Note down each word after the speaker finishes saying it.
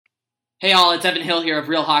Hey all, it's Evan Hill here of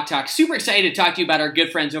Real Hawk Talk. Super excited to talk to you about our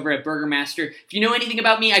good friends over at Burger Master. If you know anything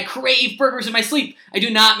about me, I crave burgers in my sleep. I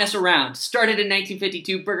do not mess around. Started in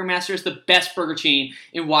 1952, Burger Master is the best burger chain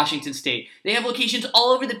in Washington State. They have locations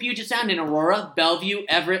all over the Puget Sound in Aurora, Bellevue,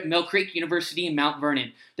 Everett, Mill Creek University, and Mount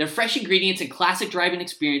Vernon. Their fresh ingredients and classic drive-in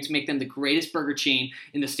experience make them the greatest burger chain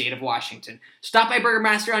in the state of Washington. Stop by Burger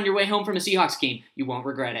Master on your way home from a Seahawks game. You won't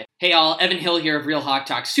regret it. Hey all, Evan Hill here of Real Hawk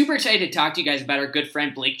Talk. Super excited to talk to you guys about our good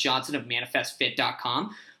friend Blake Johnson of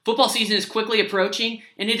ManifestFit.com. Football season is quickly approaching,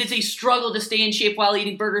 and it is a struggle to stay in shape while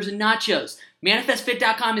eating burgers and nachos.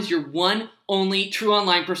 ManifestFit.com is your one, only true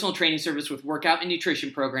online personal training service with workout and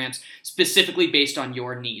nutrition programs specifically based on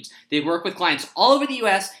your needs. They work with clients all over the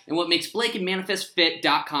U.S., and what makes Blake and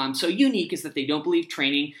ManifestFit.com so unique is that they don't believe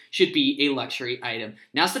training should be a luxury item.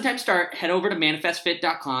 Now's the time to start. Head over to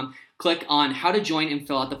ManifestFit.com. Click on how to join and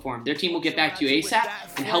fill out the form. Their team will get back to you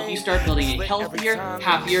ASAP and help you start building a healthier,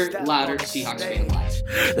 happier, louder Seahawks fan life.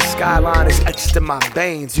 The skyline is etched in my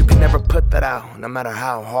veins. You can never put that out, no matter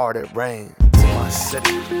how hard it rains. My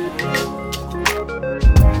city.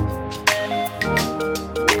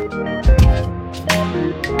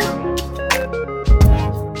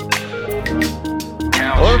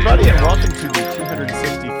 Hello, everybody, and welcome to the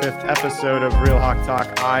 265th episode of Real Hawk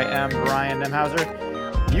Talk. I am Brian Nemhauser.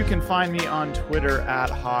 You can find me on Twitter at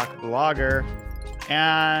HawkBlogger,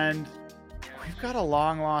 and we've got a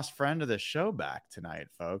long-lost friend of the show back tonight,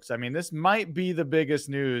 folks. I mean, this might be the biggest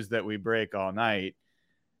news that we break all night.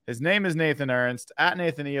 His name is Nathan Ernst, at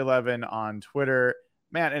NathanE11 on Twitter.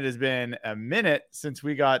 Man, it has been a minute since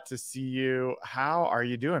we got to see you. How are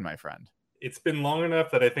you doing, my friend? It's been long enough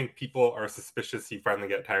that I think people are suspicious he finally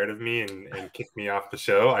got tired of me and kicked me off the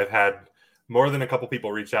show. I've had more than a couple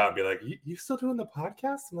people reach out and be like, you still doing the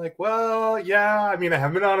podcast? I'm like, well, yeah. I mean, I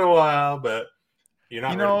haven't been on in a while, but you're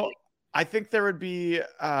not. You know, I think there would be,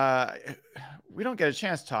 we don't get a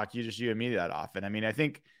chance to talk, you and me that often. I mean, I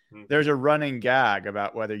think there's a running gag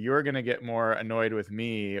about whether you're going to get more annoyed with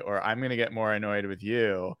me or I'm going to get more annoyed with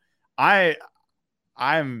you. I'm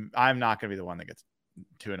not going to be the one that gets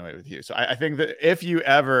too annoyed with you. So I think that if you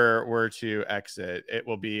ever were to exit, it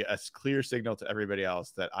will be a clear signal to everybody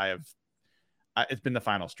else that it's been the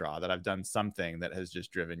final straw, that I've done something that has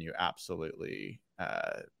just driven you absolutely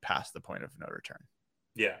past the point of no return.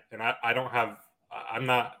 Yeah. And I'm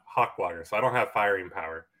not Hawk Blogger, so I don't have firing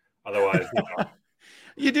power. Otherwise,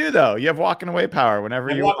 You do, though. You have walking away power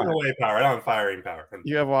whenever you want. Walking away power. I don't have firing power.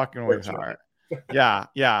 You have walking away power. Yeah.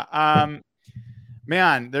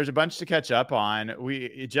 Man, there's a bunch to catch up on.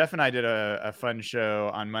 Jeff and I did a fun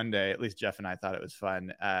show on Monday. At least Jeff and I thought it was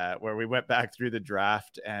fun, where we went back through the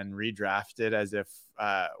draft and redrafted as if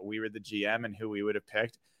we were the GM and who we would have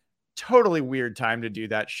picked. Totally weird time to do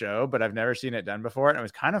that show, but I've never seen it done before. And it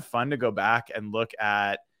was kind of fun to go back and look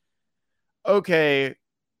at, okay,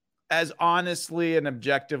 as honestly and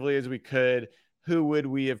objectively as we could, who would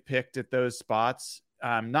we have picked at those spots?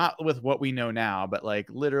 Not with what we know now, but like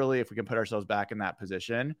literally if we can put ourselves back in that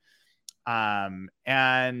position. And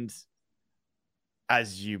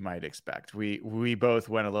as you might expect, we both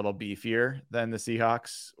went a little beefier than the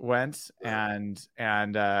Seahawks went. And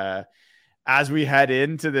as we head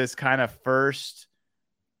into this kind of first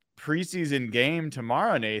preseason game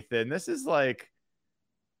tomorrow, Nathan, this is like,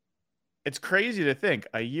 it's crazy to think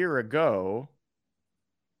a year ago,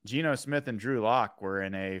 Geno Smith and Drew Lock were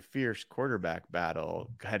in a fierce quarterback battle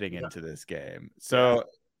heading into this game. So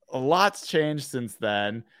a lot's changed since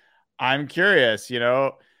then. I'm curious,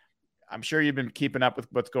 I'm sure you've been keeping up with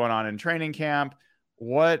what's going on in training camp.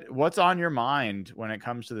 What's on your mind when it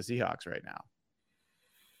comes to the Seahawks right now?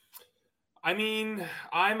 I mean,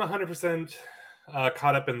 I'm 100%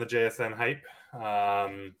 caught up in the JSN hype.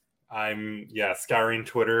 I'm scouring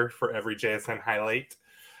Twitter for every JSN highlight.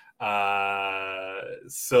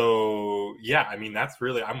 So yeah, I mean, that's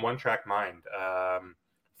really, I'm one track mind.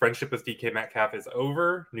 Friendship with DK Metcalf is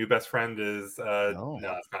over. New best friend is, no,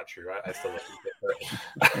 that's not true. I still love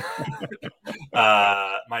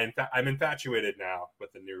him. I'm infatuated now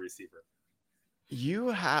with the new receiver. You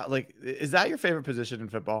have is that your favorite position in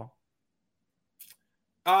football?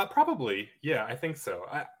 Probably. Yeah, I think so.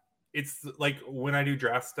 It's like when I do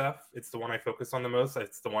draft stuff, it's the one I focus on the most.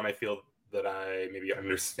 It's the one I feel that I maybe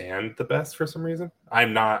understand the best for some reason.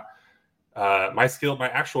 I'm not my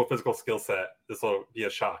actual physical skill set. This will be a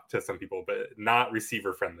shock to some people, but not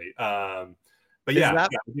receiver friendly. But yeah, is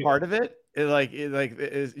that part of it?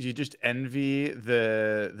 You just envy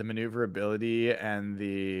the maneuverability and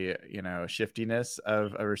the shiftiness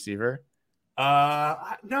of a receiver? No,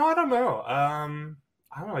 I don't know.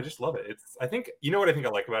 I don't know. I just love it. I think what I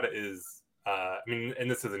like about it is I mean, and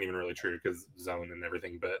this isn't even really true because zone and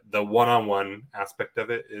everything, but the one-on-one aspect of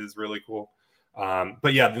it is really cool.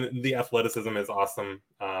 But yeah, the athleticism is awesome.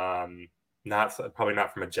 Not probably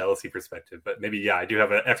not from a jealousy perspective, but maybe I do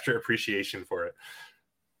have an extra appreciation for it.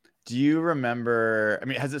 Do you remember? I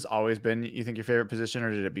mean, has this always been, you think, your favorite position,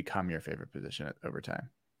 or did it become your favorite position over time?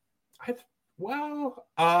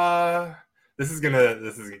 This is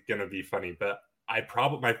gonna be funny, but I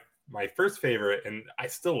probably my first favorite, and I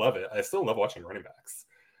still love it. I still love watching running backs.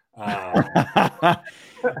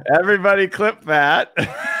 Everybody clip that.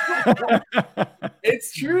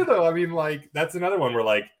 It's true though. I mean, like that's another one where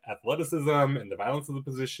like athleticism and the violence of the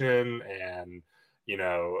position, and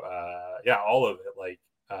all of it. Like,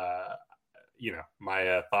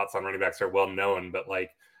 my thoughts on running backs are well known, but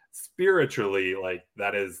like spiritually, like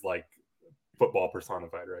that is like football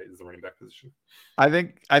personified, right? Is the running back position. I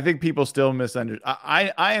think people still misunderstand.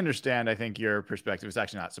 I understand. I think your perspective is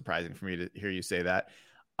actually not surprising for me to hear you say that.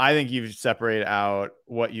 I think you've separated out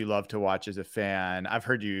what you love to watch as a fan. I've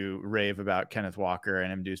heard you rave about Kenneth Walker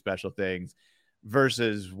and him do special things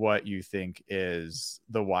versus what you think is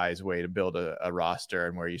the wise way to build a roster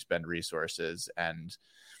and where you spend resources. And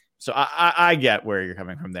so I get where you're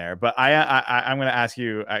coming from there, but I'm going to ask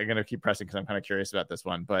you, I'm going to keep pressing because I'm kind of curious about this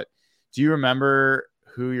one, but do you remember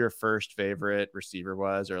who your first favorite receiver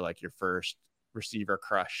was, or like your first receiver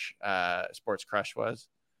crush, sports crush was?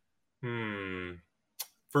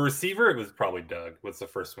 For receiver, it was probably Doug. Was the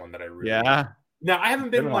first one that I really. Yeah. Now I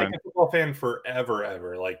haven't been like a football fan forever,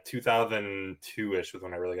 ever. Like 2002-ish was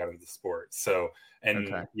when I really got into the sport. So,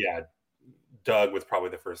 Doug was probably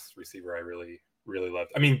the first receiver I really, really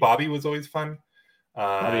loved. I mean, Bobby was always fun.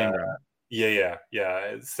 Bobby Ingram.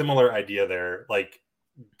 Yeah. Similar idea there. Like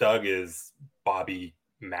Doug is Bobby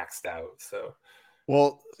maxed out. So,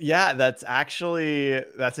 well, yeah, that's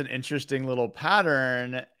an interesting little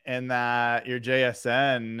pattern, in that your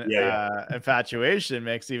JSN infatuation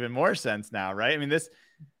makes even more sense now, right? I mean,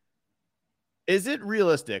 is it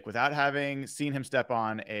realistic, without having seen him step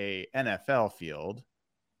on a NFL field?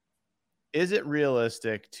 Is it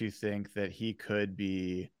realistic to think that he could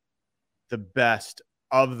be the best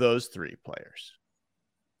of those three players?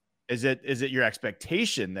 Is it your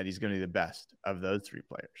expectation that he's going to be the best of those three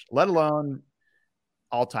players, let alone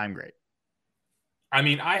all-time great? I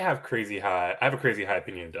mean, I have a crazy high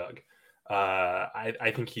opinion of Doug.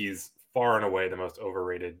 I think he's far and away the most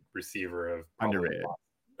overrated receiver of underrated.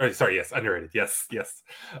 Underrated. Yes.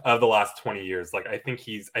 Of the last 20 years. Like, I think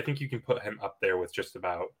you can put him up there with just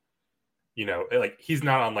about, like he's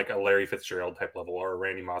not on like a Larry Fitzgerald type level or a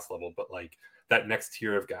Randy Moss level, but like that next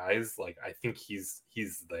tier of guys, like I think he's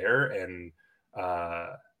there. And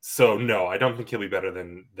so no, I don't think he'll be better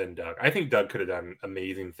than Doug. I think Doug could have done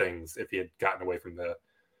amazing things if he had gotten away from the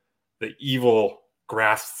evil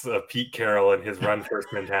grasps of Pete Carroll and his run first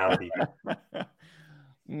mentality.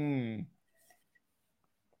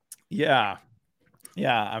 Yeah,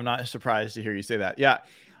 I'm not surprised to hear you say that. Yeah,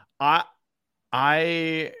 I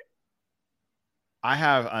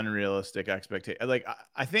have unrealistic expectations. Like,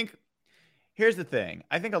 I think here's the thing.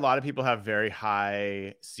 I think a lot of people have very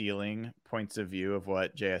high ceiling points of view of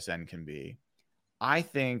what JSN can be. I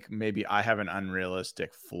think maybe I have an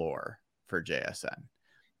unrealistic floor for JSN.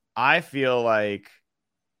 I feel like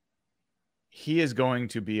he is going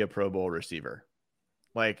to be a Pro Bowl receiver.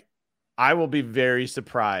 Like, I will be very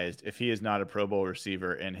surprised if he is not a Pro Bowl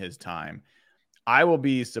receiver in his time. I will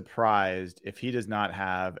be surprised if he does not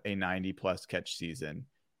have a 90+ catch season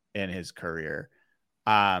in his career.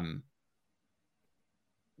 I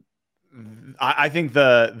think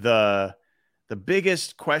the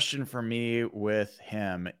biggest question for me with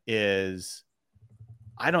him is,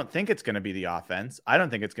 I don't think it's going to be the offense. I don't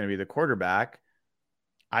think it's going to be the quarterback.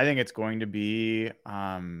 I think it's going to be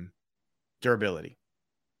durability.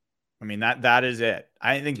 I mean, that is it.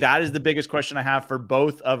 I think that is the biggest question I have for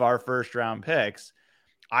both of our first round picks.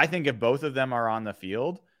 I think if both of them are on the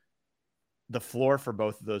field, the floor for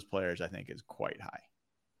both of those players, I think, is quite high.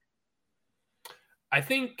 I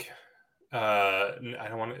think I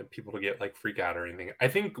don't want people to get like freak out or anything. I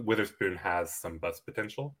think Witherspoon has some bust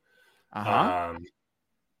potential.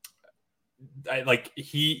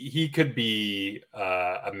 He could be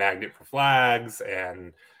a magnet for flags,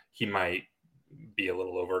 and he might be a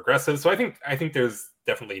little over aggressive. So I think there's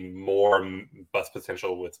definitely more bust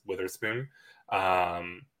potential with Witherspoon.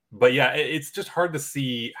 But yeah, it's just hard to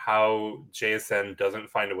see how JSN doesn't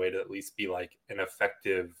find a way to at least be like an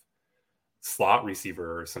effective slot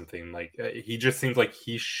receiver or something. Like, he just seems like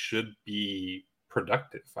he should be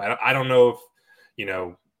productive. I don't know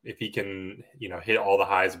if he can, hit all the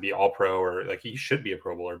highs, be all pro, or like he should be a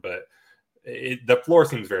Pro Bowler, but the floor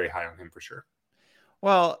seems very high on him for sure.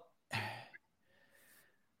 Well,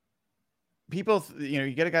 people,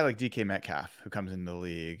 you get a guy like DK Metcalf who comes into the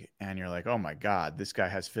league and you're like, oh my God, this guy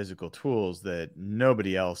has physical tools that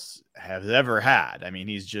nobody else has ever had. I mean,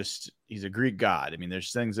 he's a Greek god. I mean,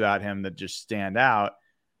 there's things about him that just stand out.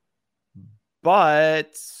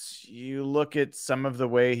 But you look at some of the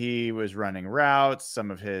way he was running routes,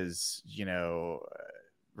 some of his,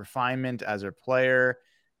 refinement as a player,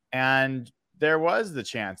 and there was the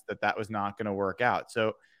chance that that was not going to work out.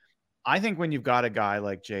 So I think when you've got a guy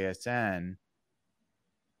like JSN,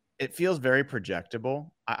 it feels very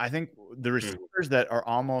projectable. I think the receivers that are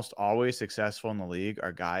almost always successful in the league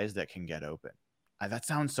are guys that can get open. That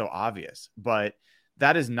sounds so obvious, but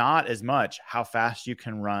that is not as much how fast you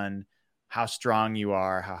can run, how strong you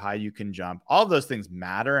are, how high you can jump. All of those things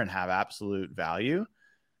matter and have absolute value.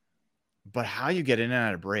 But how you get in and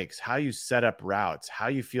out of breaks, how you set up routes, how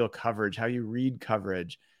you feel coverage, how you read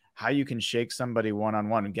coverage, how you can shake somebody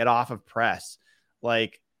one-on-one and get off of press.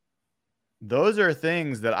 Like, those are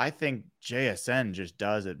things that I think JSN just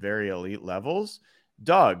does at very elite levels.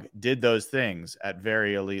 Doug did those things at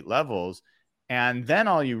very elite levels. And then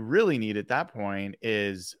all you really need at that point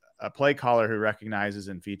is a play caller who recognizes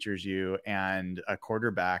and features you and a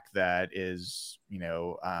quarterback that is,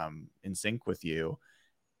 in sync with you.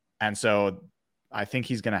 And so I think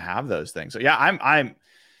he's going to have those things. So yeah,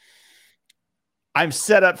 I'm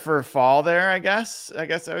set up for a fall there, I guess I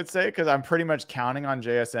would say, because I'm pretty much counting on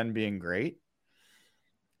JSN being great.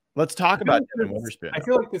 Let's talk about Devin Witherspoon. I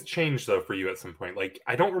feel like this changed though for you at some point. Like,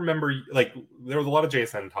 I don't remember, like, there was a lot of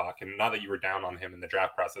JSN talk, and not that you were down on him in the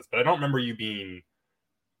draft process, but I don't remember you being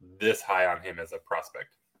this high on him as a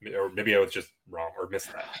prospect. Or maybe I was just wrong or missed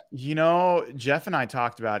that. Jeff and I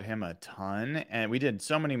talked about him a ton, and we did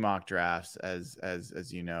so many mock drafts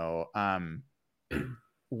as you know.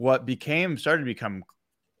 What started to become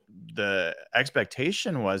the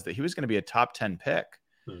expectation was that he was going to be a top 10 pick.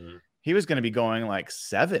 Mm-hmm. He was going to be going like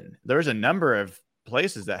 7. There was a number of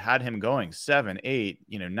places that had him going 7, 8,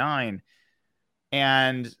 9.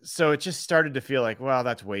 And so it just started to feel like, well,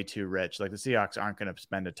 that's way too rich. Like, the Seahawks aren't going to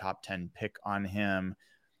spend a top 10 pick on him.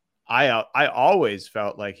 I always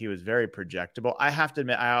felt like he was very projectable. I have to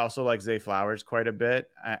admit, I also like Zay Flowers quite a bit.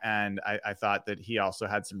 And I thought that he also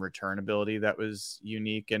had some return ability that was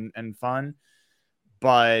unique and fun.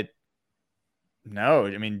 But no,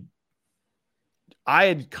 I mean, I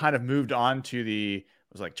had kind of moved on to it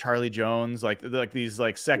was like Charlie Jones, like these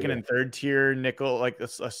like second and third tier nickel, like a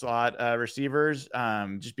slot receivers,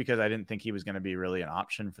 just because I didn't think he was going to be really an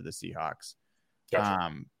option for the Seahawks.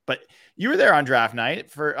 Gotcha. But you were there on draft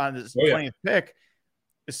night on this 20th pick.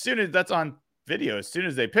 As soon as that's on video, as soon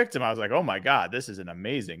as they picked him, I was like, oh my God, this is an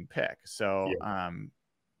amazing pick. So, I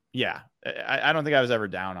don't think I was ever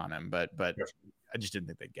down on him, but gotcha. I just didn't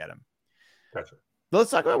think they'd get him. Gotcha.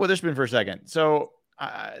 Let's talk about Witherspoon for a second. So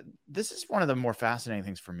this is one of the more fascinating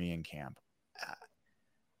things for me in camp.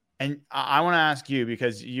 And I want to ask you,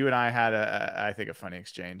 because you and I had I think a funny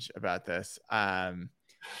exchange about this.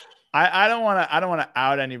 I don't want to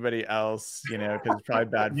out anybody else, because it's probably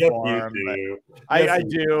bad form. I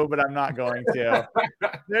do, but I'm not going to.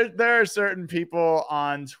 There are certain people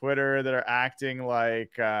on Twitter that are acting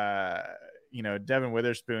like, Devin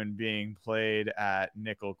Witherspoon being played at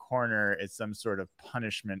nickel corner is some sort of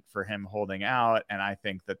punishment for him holding out. And I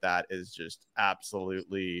think that is just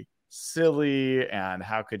absolutely silly. And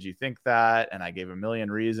how could you think that? And I gave a million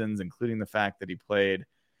reasons, including the fact that he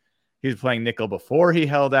was playing nickel before he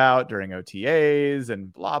held out during OTAs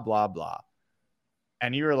and blah, blah, blah.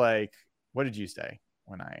 And you were like, what did you say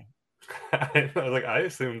when I was like, I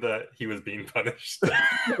assumed that he was being punished.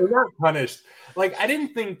 Or not punished. Like, I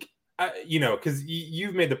didn't think, because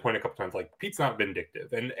you've made the point a couple times, like, Pete's not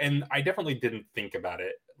vindictive. And I definitely didn't think about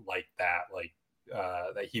it like that, like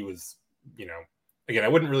that he was, again, I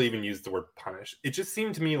wouldn't really even use the word punish. It just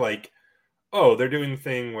seemed to me like, oh, they're doing the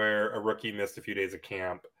thing where a rookie missed a few days of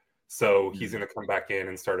camp. So he's going to come back in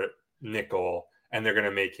and start at nickel, and they're going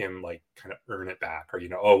to make him like kind of earn it back, or,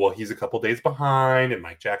 oh, well, he's a couple days behind and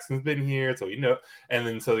Mike Jackson's been here. So, and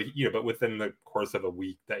then so, but within the course of a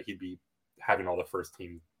week that he'd be having all the first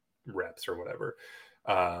team reps or whatever.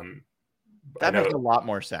 That makes a lot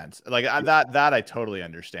more sense. Like that I totally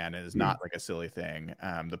understand. It is not like a silly thing.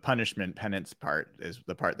 The punishment penance part is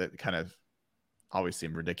the part that kind of always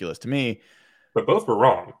seemed ridiculous to me. But both were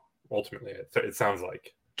wrong, ultimately, it sounds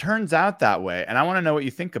like. Turns out that way. And I want to know what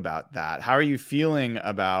you think about that. How are you feeling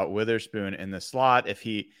about Witherspoon in the slot? If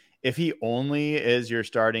he only is your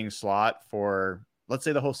starting slot for, let's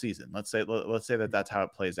say, the whole season, let's say that that's how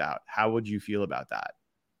it plays out, how would you feel about that?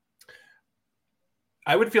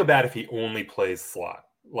 I would feel bad if he only plays slot.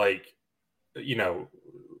 Like, you know,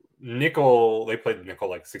 nickel, they played nickel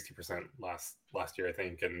like 60% last year, I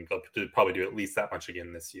think, and they'll probably do at least that much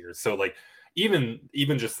again this year. So like even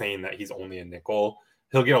just saying that he's only a nickel,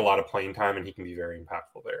 he'll get a lot of playing time and he can be very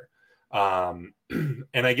impactful there.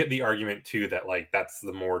 And I get the argument too that like that's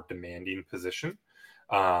the more demanding position.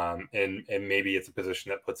 And maybe it's a position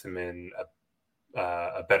that puts him in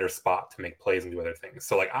a better spot to make plays and do other things.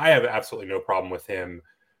 So like I have absolutely no problem with him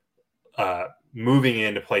moving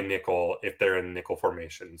in to play nickel if they're in nickel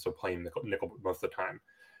formation, so playing nickel most of the time.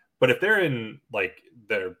 But if they're in like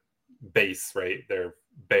their base, right, their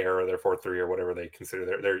bear or their 4-3 or whatever they consider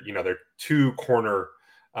their two corner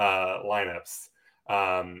lineups,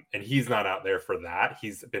 and he's not out there for that,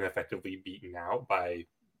 he's been effectively beaten out by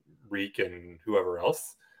Reek and whoever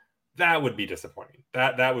else. That would be disappointing.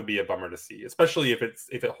 That would be a bummer to see, especially if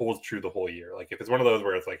it holds true the whole year. Like if it's one of those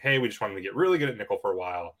where it's like, hey, we just wanted to get really good at nickel for a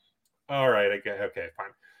while. All right, okay, fine.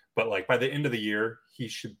 But like by the end of the year, he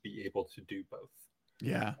should be able to do both.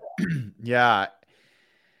 Yeah. Yeah.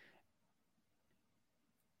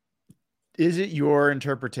 Is it your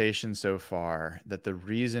interpretation so far that the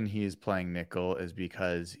reason he is playing nickel is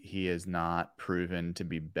because he is not proven to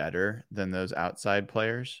be better than those outside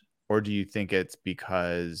players? Or do you think it's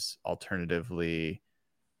because alternatively,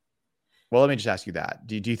 well, let me just ask you that.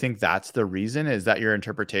 Do you think that's the reason? Is that your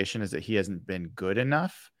interpretation, is that he hasn't been good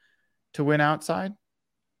enough to win outside?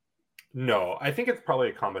 No, I think it's probably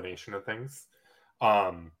a combination of things.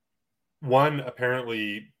 One,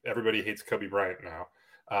 apparently everybody hates Kobe Bryant now.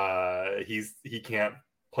 He can't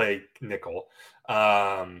play nickel.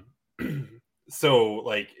 So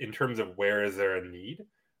like in terms of where is there a need,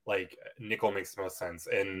 like nickel makes the most sense.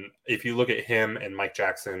 And if you look at him and Mike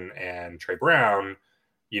Jackson and Trey Brown,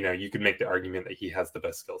 you could make the argument that he has the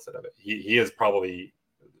best skill set of it. He is probably,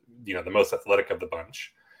 the most athletic of the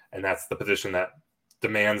bunch, and that's the position that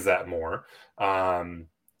demands that more.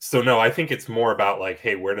 So no, I think it's more about like,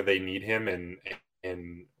 hey, where do they need him,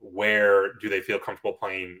 and where do they feel comfortable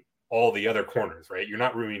playing all the other corners, right? You're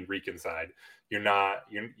not ruining Reek inside. You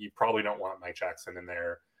probably don't want Mike Jackson in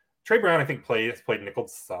there. Trey Brown, I think, has played nickel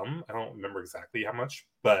some. I don't remember exactly how much,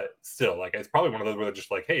 but still, like, it's probably one of those where they're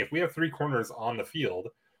just like, hey, if we have three corners on the field,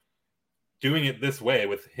 doing it this way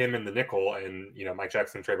with him in the nickel and, Mike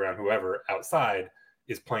Jackson, Trey Brown, whoever outside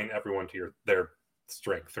is playing everyone to their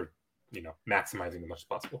strength, or, maximizing as much as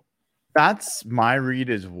possible. That's my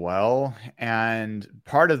read as well. And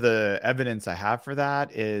part of the evidence I have for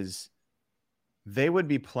that is they would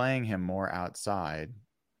be playing him more outside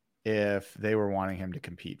if they were wanting him to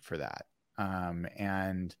compete for that.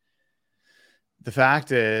 And the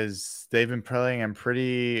fact is they've been playing him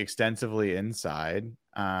pretty extensively inside.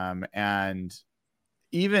 And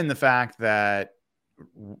even the fact that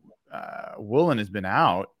Woolen has been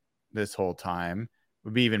out this whole time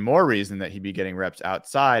would be even more reason that he'd be getting reps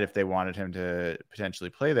outside if they wanted him to potentially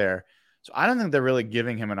play there. So I don't think they're really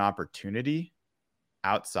giving him an opportunity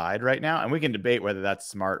outside right now. And we can debate whether that's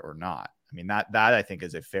smart or not. I mean, that I think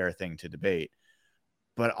is a fair thing to debate.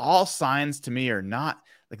 But all signs to me are not,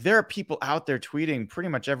 like, there are people out there tweeting pretty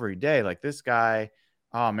much every day, like, this guy,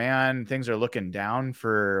 oh man, things are looking down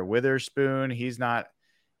for Witherspoon.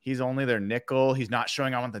 He's only their nickel. He's not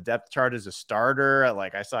showing up on the depth chart as a starter.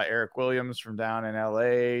 Like, I saw Eric Williams from down in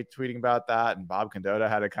LA tweeting about that, and Bob Condotta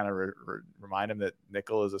had to kind of remind him that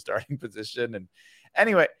nickel is a starting position. And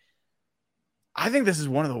anyway, I think this is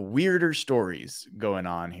one of the weirder stories going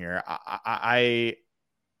on here. I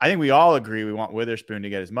think we all agree we want Witherspoon to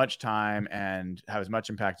get as much time and have as much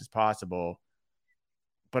impact as possible.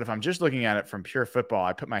 But if I'm just looking at it from pure football,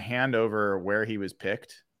 I put my hand over where he was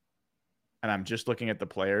picked, and I'm just looking at the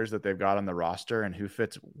players that they've got on the roster and who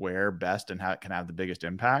fits where best and how it can have the biggest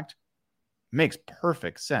impact. Makes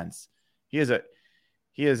perfect sense. He is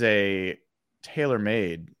a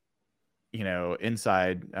tailor-made,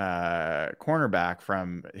 inside cornerback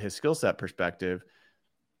from his skill set perspective.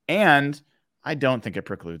 And I don't think it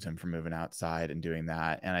precludes him from moving outside and doing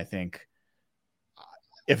that. And I think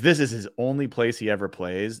if this is his only place he ever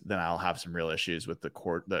plays, then I'll have some real issues with the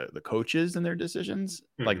coaches and their decisions,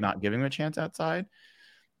 like not giving him a chance outside.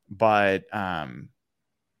 But I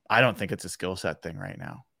don't think it's a skill set thing right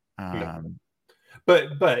now. No.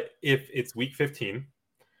 But if it's week 15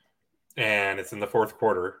 and it's in the fourth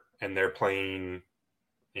quarter and they're playing,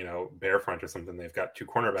 bear front or something, they've got two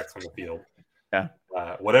cornerbacks on the field. Yeah.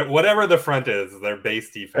 Whatever the front is, their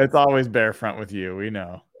base defense. It's always bear front with you. We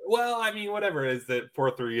know. Well, I mean, whatever. Is it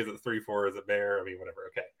 4-3? Is it 3-4? Is it bear? I mean, whatever.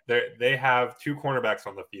 Okay. They have two cornerbacks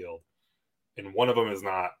on the field, and one of them is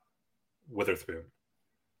not Witherspoon.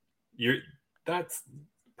 That's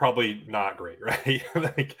probably not great, right?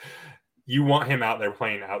 Like you want him out there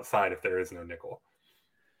playing outside if there is no nickel.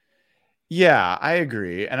 Yeah, I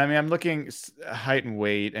agree. And I mean, I'm looking height and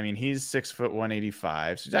weight. I mean, he's 6'1",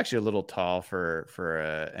 185. So he's actually a little tall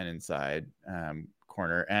for an inside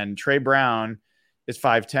corner. And Trey Brown is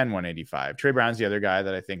 5'10", 185. Trey Brown's the other guy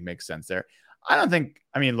that I think makes sense there. I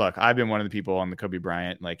mean, look, I've been one of the people on the Kobe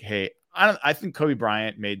Bryant, like, hey, I think Kobe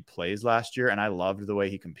Bryant made plays last year and I loved the way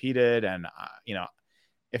he competed. And,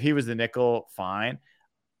 if he was the nickel, fine.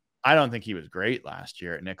 I don't think he was great last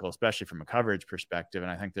year at nickel, especially from a coverage perspective. And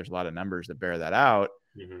I think there's a lot of numbers that bear that out.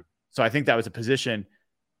 Mm-hmm. So I think that was a position.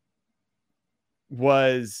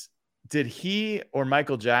 Did he or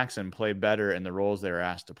Michael Jackson play better in the roles they were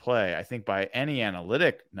asked to play? I think by any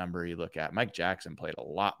analytic number you look at, Mike Jackson played a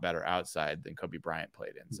lot better outside than Kobe Bryant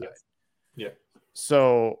played inside. Yes. Yeah.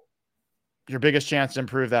 So your biggest chance to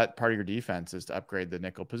improve that part of your defense is to upgrade the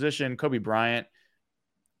nickel position. Kobe Bryant,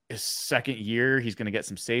 his second year, he's going to get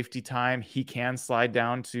some safety time. He can slide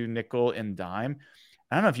down to nickel and dime.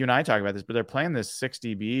 I don't know if you and I talk about this, but they're playing this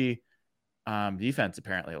 6DB defense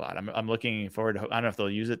apparently a lot. I'm looking forward to, I don't know if they'll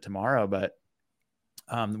use it tomorrow, but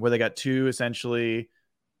where they got two essentially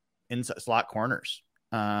inside slot corners.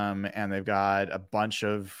 And they've got a bunch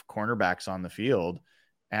of cornerbacks on the field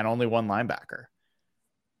and only one linebacker.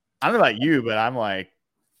 I don't know about you, but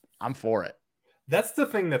I'm for it. That's the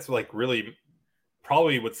thing that's like really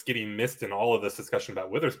probably what's getting missed in all of this discussion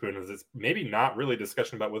about Witherspoon is it's maybe not really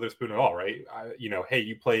discussion about Witherspoon at all, right? Hey,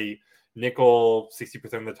 you play nickel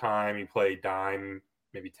 60% of the time, you play dime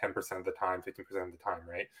maybe 10% of the time, 15% of the time,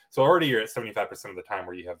 right? So already you're at 75% of the time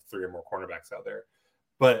where you have three or more cornerbacks out there.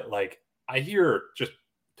 But like I hear just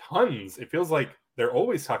tons, it feels like they're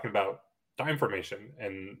always talking about dime formation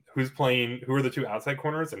and who are the two outside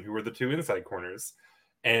corners and who are the two inside corners.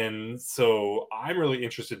 And so I'm really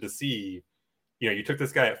interested to see, you took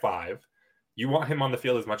this guy at 5. You want him on the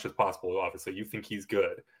field as much as possible. Obviously, you think he's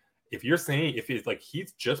good. If you're saying if it's like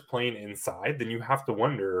he's just playing inside, then you have to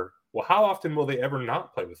wonder, well, how often will they ever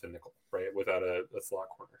not play with a nickel, right? Without a slot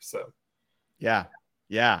corner. So, yeah,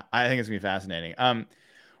 I think it's gonna be fascinating.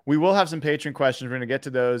 We will have some patron questions. We're gonna get to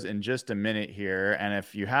those in just a minute here. And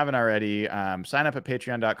if you haven't already, sign up at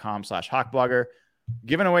patreon.com/hawkblogger.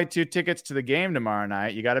 Giving away 2 tickets to the game tomorrow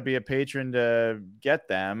night. You got to be a patron to get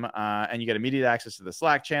them. And you get immediate access to the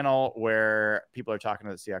Slack channel where people are talking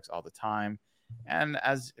to the Seahawks all the time. And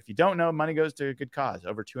if you don't know, money goes to a good cause.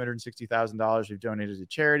 Over $260,000 we've donated to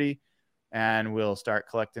charity, and we'll start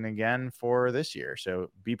collecting again for this year.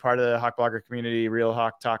 So be part of the Hawk Blogger community, Real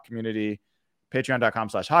Hawk Talk community,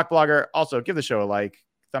 patreon.com/hawkblogger. Also give the show a like,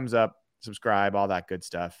 thumbs up, subscribe, all that good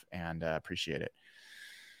stuff, and appreciate it.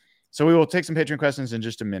 So we will take some Patreon questions in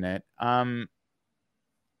just a minute.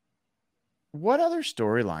 What other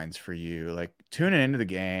storylines for you? Like tuning into the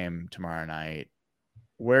game tomorrow night,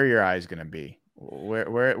 where are your eyes going to be?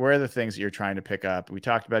 Where are the things that you're trying to pick up? We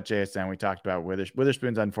talked about JSN. We talked about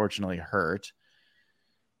Witherspoon's unfortunately hurt.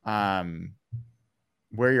 Where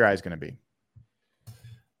are your eyes going to be?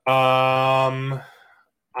 I'm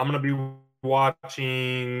going to be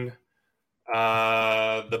watching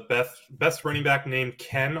the best running back named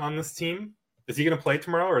Ken on this team. Is he going to play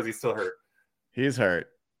tomorrow or is he still hurt? He's hurt.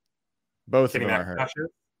 Both Kenny of them are hurt.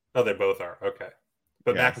 Oh, they both are. Okay.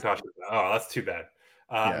 But yes. McIntosh is that's too bad.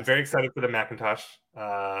 Yes. I'm very excited for the McIntosh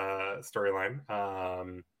storyline.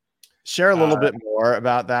 Share a little bit more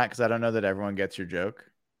about that because I don't know that everyone gets your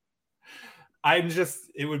joke.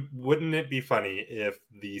 Wouldn't it be funny if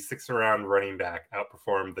the 6th round running back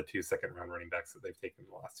outperformed the 2 2nd round running backs that they've taken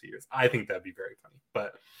in the last 2 years? I think that'd be very funny,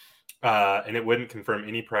 but and it wouldn't confirm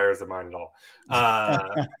any priors of mine at all.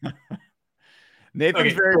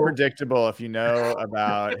 Nathan's very predictable if you know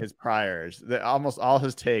about his priors. Almost all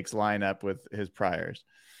his takes line up with his priors.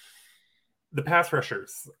 The pass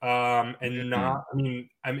rushers, I'm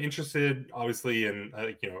interested obviously in,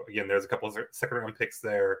 again, there's a couple of 2nd round picks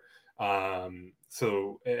there. And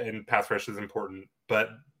pass rush is important, but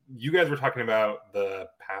you guys were talking about the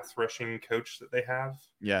pass rushing coach that they have.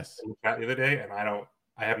 Yes. The other day. And I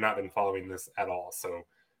have not been following this at all. So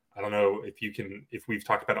I don't know if we've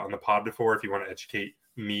talked about it on the pod before, if you want to educate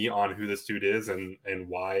me on who this dude is and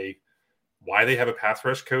why they have a pass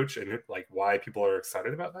rush coach and like why people are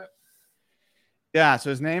excited about that. Yeah. So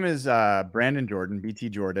his name is, Brandon Jordan, BT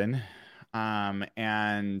Jordan.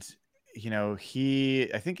 And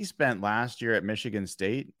I think he spent last year at Michigan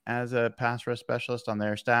State as a pass rush specialist on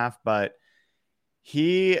their staff, but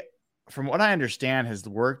he, from what I understand, has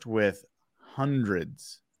worked with literally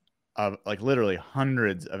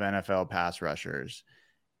hundreds of NFL pass rushers.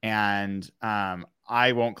 And I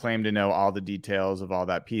I won't claim to know all the details of all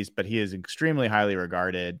that piece, but he is extremely highly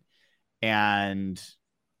regarded and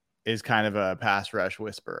is kind of a pass rush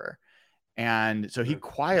whisperer. And so he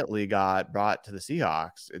quietly got brought to the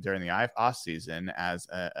Seahawks during the off season as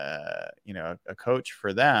a coach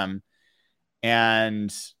for them.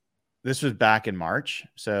 And this was back in March.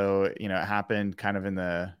 So, it happened kind of in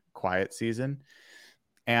the quiet season.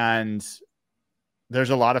 And there's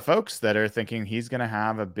a lot of folks that are thinking he's going to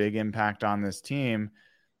have a big impact on this team.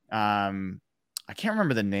 I can't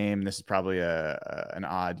remember the name. This is probably an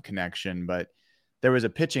odd connection, but there was a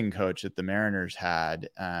pitching coach that the Mariners had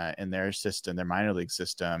in their system, their minor league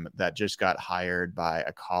system, that just got hired by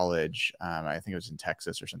a college. I think it was in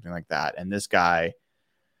Texas or something like that. And this guy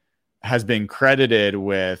has been credited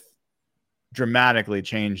with dramatically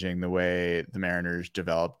changing the way the Mariners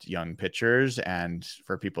developed young pitchers. And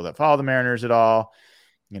for people that follow the Mariners at all,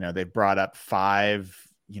 they've brought up 5,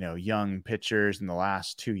 young pitchers in the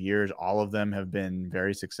last 2 years. All of them have been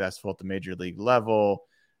very successful at the major league level.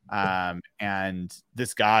 And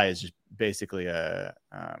this guy is just basically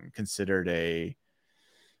considered a,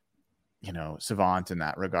 savant in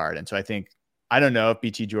that regard. And so I don't know if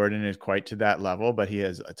BT Jordan is quite to that level, but he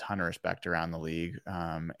has a ton of respect around the league.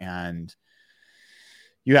 And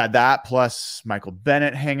you had that plus Michael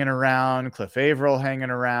Bennett hanging around, Cliff Averill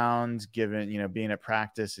hanging around, being at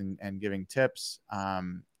practice and giving tips.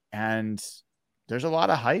 And there's a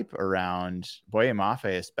lot of hype around Boye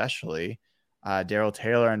Mafe, especially. Darryl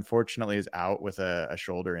Taylor, unfortunately, is out with a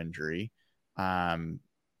shoulder injury.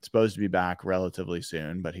 Supposed to be back relatively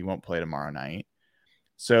soon, but he won't play tomorrow night.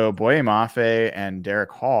 So Boye Mafe and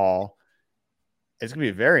Derek Hall, it's going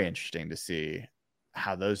to be very interesting to see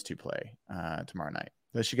how those two play tomorrow night.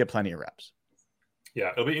 They should get plenty of reps.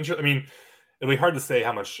 Yeah, it'll be interesting. I mean, it'll be hard to say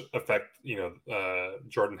how much effect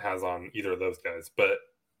Jordan has on either of those guys, but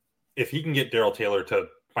if he can get Darryl Taylor to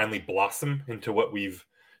finally blossom into what we've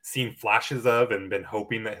seen flashes of and been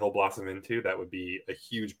hoping that he'll blossom into, that would be a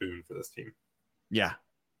huge boon for this team. Yeah.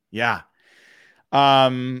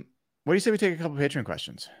 What do you say we take a couple Patreon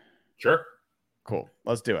questions? Sure. Cool.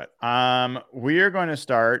 Let's do it. We are going to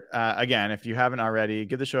start again. If you haven't already,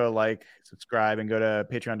 give the show a like, subscribe, and go to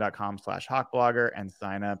patreon.com/hawkblogger and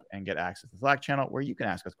sign up and get access to the Slack channel where you can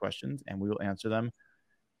ask us questions and we will answer them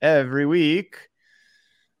every week.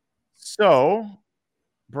 So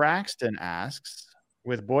Braxton asks,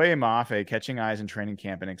 with Boye Mafe catching eyes in training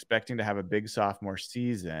camp and expecting to have a big sophomore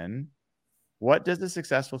season, what does a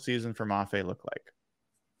successful season for Mafe look like?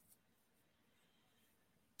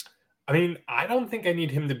 I mean, I don't think I need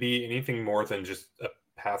him to be anything more than just a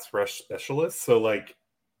pass rush specialist. So,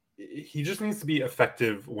 he just needs to be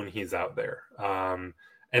effective when he's out there.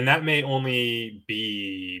 And that may only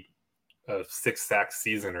be a 6-sack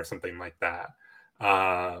season or something like that.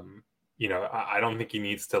 I don't think he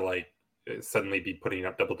needs to, suddenly be putting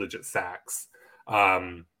up double-digit sacks.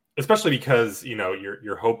 Especially because,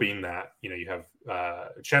 you're hoping that, you have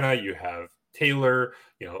Chenna, you have Taylor,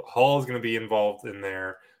 Hall is going to be involved in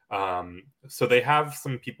there. So they have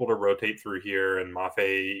some people to rotate through here, and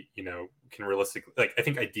Mafe, can realistically, I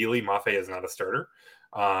think ideally Mafe is not a starter.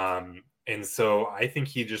 And so I think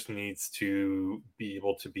he just needs to be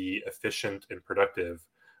able to be efficient and productive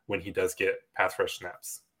when he does get pass rush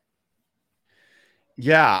snaps.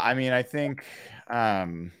 Yeah. I mean, I think,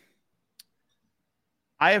 I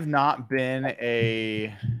have not been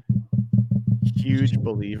a huge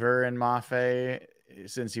believer in Mafe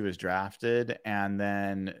since he was drafted. And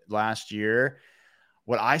then last year,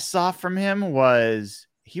 what I saw from him was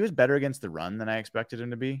he was better against the run than I expected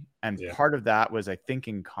him to be. And part of that was, I think,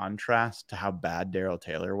 in contrast to how bad Darryl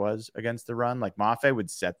Taylor was against the run. Mafe would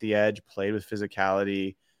set the edge, played with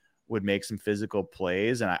physicality, would make some physical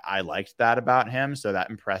plays. And I liked that about him. So that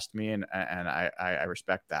impressed me. And I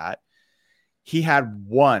respect that. He had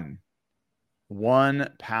one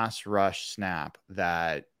pass rush snap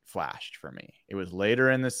that flashed for me. It was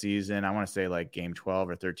later in the season. I want to say game 12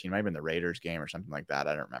 or 13, might have been the Raiders game or something like that.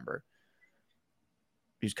 I don't remember.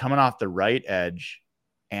 He's coming off the right edge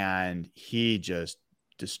and he just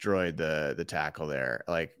destroyed the tackle there.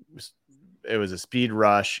 It was a speed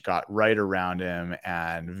rush, got right around him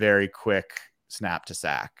and very quick snap to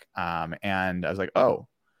sack. And I was like, oh,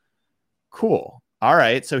 cool. All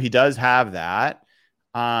right. So he does have that.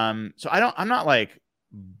 So I'm not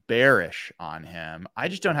bearish on him. I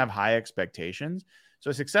just don't have high expectations.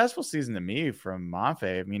 So a successful season to me from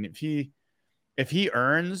Mafe, I mean, if he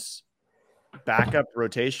earns backup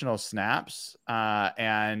rotational snaps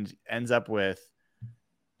and ends up with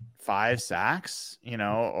 5 sacks,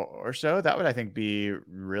 or so, that would, I think, be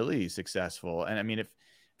really successful. And I mean, if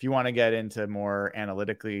if you want to get into more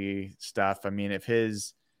analytically stuff, I mean, if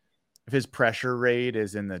his pressure rate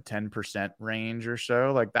is in the 10% range or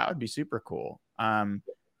so, like that would be super cool.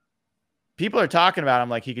 People are talking about him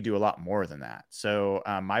like he could do a lot more than that. So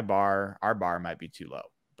our bar might be too low,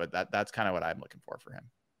 but that's kind of what I'm looking for him.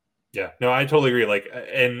 Yeah, no, I totally agree. Like,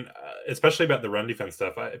 and especially about the run defense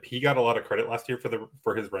stuff, he got a lot of credit last year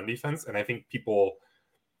for his run defense, and I think people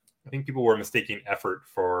were mistaking effort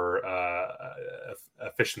for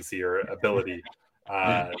efficiency or ability.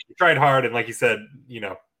 He tried hard, and like you said,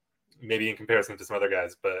 maybe in comparison to some other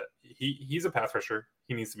guys, but he's a pass rusher.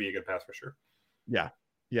 He needs to be a good pass rusher.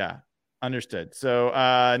 Yeah, understood. So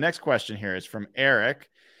next question here is from Eric.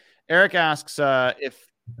 Eric asks if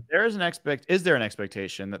there is is there an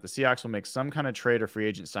expectation that the Seahawks will make some kind of trade or free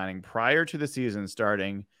agent signing prior to the season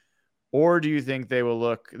starting, or do you think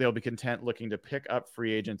they'll be content looking to pick up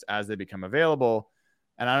free agents as they become available?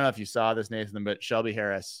 And I don't know if you saw this, Nathan, but Shelby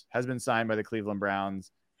Harris has been signed by the Cleveland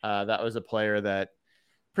Browns. That was a player that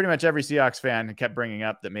pretty much every Seahawks fan kept bringing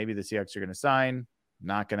up that maybe the Seahawks are going to sign.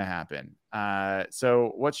 Not going to happen.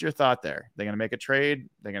 So what's your thought there? They're going to make a trade?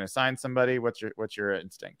 They're going to sign somebody? What's your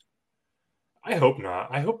instinct? I hope not.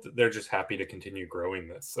 I hope that they're just happy to continue growing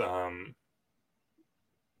this.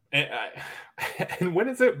 And when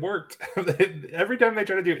has it worked? Every time they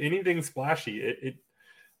try to do anything splashy,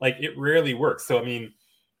 it rarely works. So, I mean,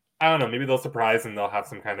 I don't know. Maybe they'll surprise and they'll have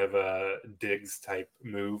some kind of a Diggs type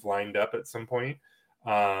move lined up at some point.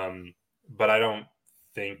 But I don't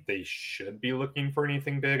think they should be looking for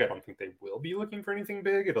anything big. I don't think they will be looking for anything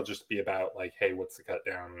big. It'll just be about like, hey, what's the cut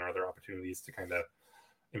down? And are there opportunities to kind of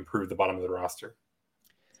improve the bottom of the roster?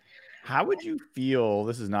 How would you feel?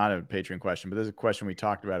 This is not a Patreon question, but this is a question we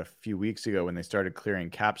talked about a few weeks ago when they started clearing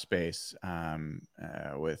cap space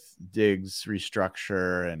with Diggs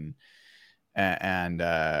restructure and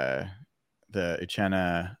the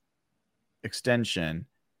Uchenna extension.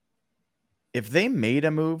 If they made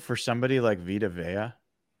a move for somebody like Vita Vea,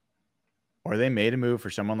 or they made a move for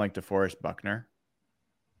someone like DeForest Buckner,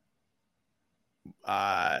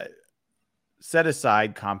 set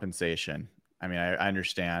aside compensation. I mean, I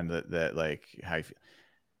understand that like how you feel.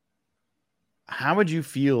 How would you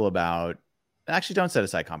feel about, actually don't set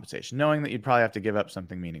aside compensation, knowing that you'd probably have to give up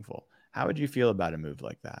something meaningful. How would you feel about a move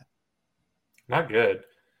like that? Not good.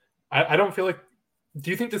 I don't feel like,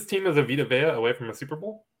 do you think this team is a Vita Vea away from a Super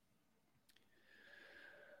Bowl?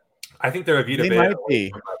 I think they're a Vita Vea away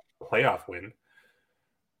from a playoff win.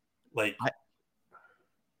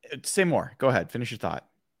 Say more. Go ahead. Finish your thought.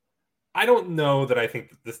 I don't know that I think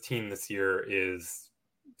that this team this year is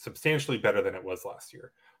substantially better than it was last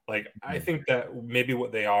year. Like, I think that maybe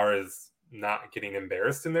what they are is not getting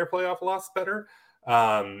embarrassed in their playoff loss better.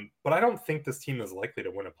 But I don't think this team is likely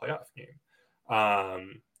to win a playoff game.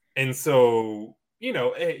 And so,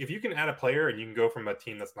 if you can add a player and you can go from a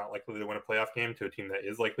team that's not likely to win a playoff game to a team that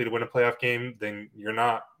is likely to win a playoff game, then you're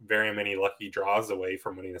not very many lucky draws away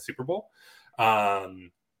from winning a Super Bowl.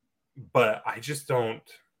 But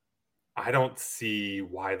I don't see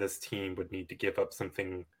why this team would need to give up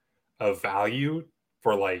something of value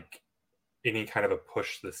for like any kind of a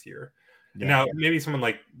push this year. Yeah. Now, maybe someone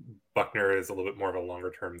like Buckner is a little bit more of a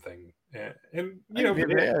longer term thing. And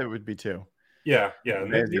it would be too. Yeah.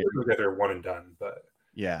 And they would get their one and done, but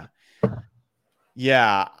yeah.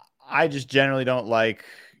 I just generally don't like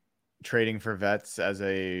trading for vets as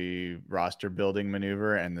a roster building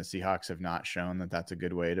maneuver, and the Seahawks have not shown that that's a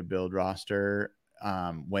good way to build roster.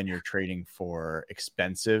 When you're trading for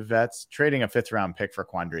expensive vets, trading a 5th round pick for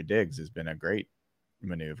Quandre Diggs has been a great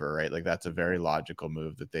maneuver, right? Like that's a very logical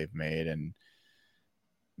move that they've made. And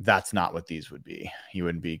that's not what these would be. You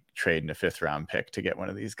wouldn't be trading a 5th round pick to get one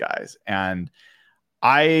of these guys. And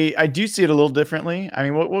I do see it a little differently. I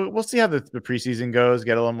mean, we'll see how the preseason goes,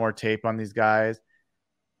 get a little more tape on these guys.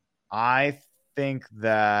 I think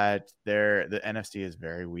that the NFC is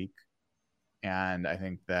very weak. And I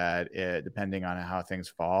think that depending on how things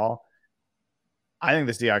fall, I think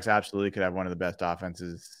the Seahawks absolutely could have one of the best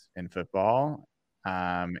offenses in football.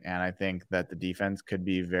 And I think that the defense could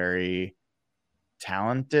be very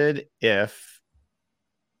talented if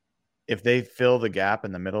they fill the gap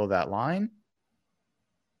in the middle of that line.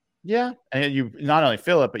 Yeah. And you not only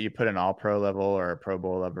fill it, but you put an all-pro level or a Pro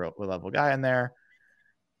Bowl level guy in there.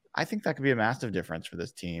 I think that could be a massive difference for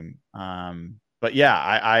this team. But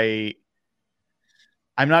yeah,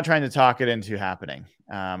 I'm not trying to talk it into happening.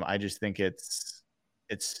 I just think it's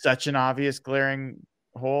such an obvious glaring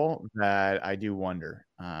hole that I do wonder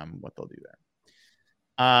what they'll do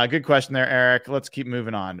there. Good question there, Eric. Let's keep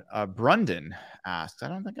moving on. Brundon asks, I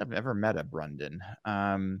don't think I've ever met a Brundon.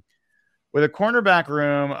 With a cornerback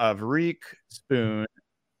room of Reek, Spoon,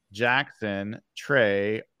 Jackson,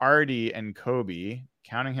 Trey, Artie, and Kobe,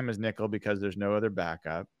 counting him as nickel because there's no other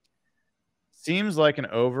backup. Seems like an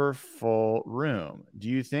over full room. Do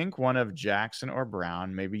you think one of Jackson or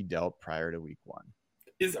Brown may be dealt prior to week 1?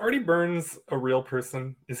 Is Artie Burns a real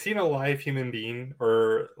person? Is he an alive human being?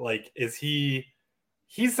 Or like, is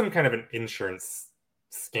he's some kind of an insurance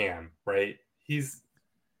scam, right?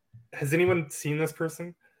 Has anyone seen this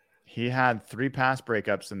person? He had 3 pass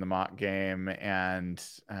breakups in the mock game and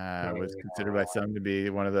was considered by some to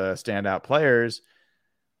be one of the standout players.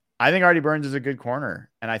 I think Artie Burns is a good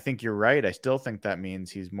corner, and I think you're right. I still think that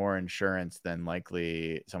means he's more insurance than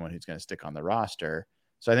likely someone who's going to stick on the roster.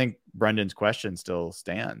 So I think Brendan's question still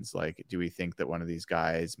stands. Like, do we think that one of these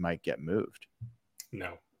guys might get moved?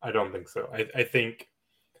 No, I don't think so. I think,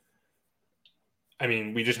 I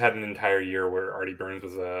mean, we just had an entire year where Artie Burns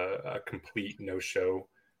was a complete no-show.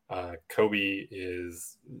 Kobe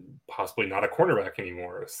is possibly not a cornerback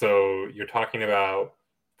anymore. So you're talking about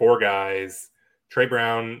 4 guys. Trey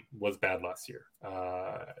Brown was bad last year.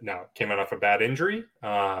 Now, came out of a bad injury.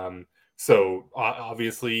 So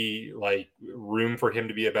obviously, like, room for him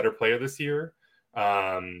to be a better player this year.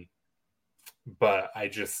 But I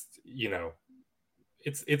just,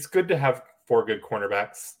 it's good to have 4 good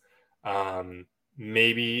cornerbacks.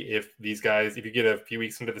 Maybe if you get a few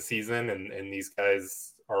weeks into the season and these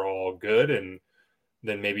guys are all good, and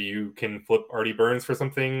then maybe you can flip Artie Burns for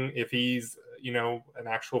something if he's, an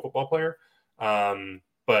actual football player.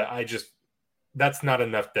 But that's not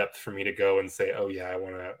enough depth for me to go and say, oh yeah, I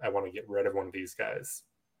want to get rid of one of these guys.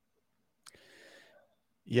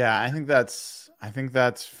 Yeah, I think that's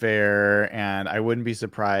fair. And I wouldn't be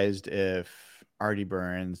surprised if Artie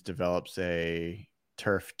Burns develops a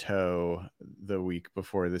turf toe the week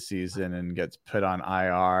before the season and gets put on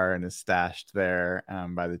IR and is stashed there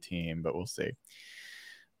by the team, but we'll see.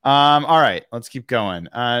 All right, let's keep going.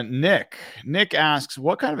 Nick asks,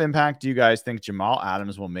 what kind of impact do you guys think Jamal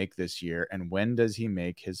Adams will make this year, and when does he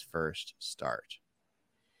make his first start?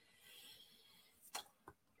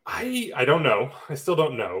 I don't know. I still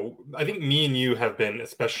don't know. I think me and you have been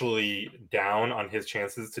especially down on his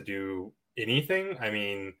chances to do anything. I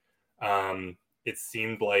mean, it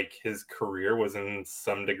seemed like his career was in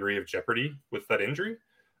some degree of jeopardy with that injury.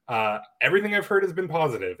 Everything I've heard has been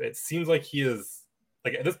positive. It seems like he is,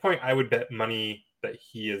 like, at this point, I would bet money that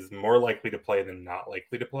he is more likely to play than not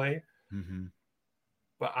likely to play. Mm-hmm.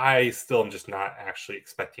 But I still am just not actually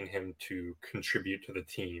expecting him to contribute to the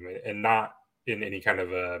team, and not in any kind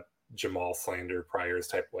of a Jamal slander priors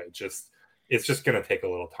type way. It's just going to take a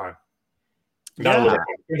little time. Not a little time.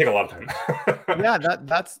 It's going to take a lot of time. Yeah,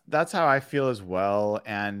 that's how I feel as well.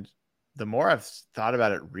 And the more I've thought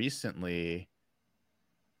about it recently,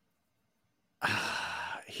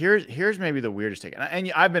 here's maybe the weirdest take.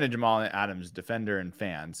 And I've been a Jamal Adams defender and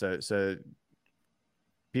fan, so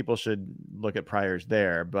people should look at priors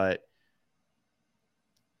there. But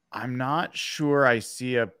I'm not sure I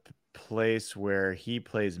see a place where he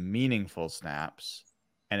plays meaningful snaps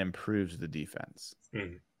and improves the defense.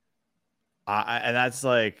 Mm. And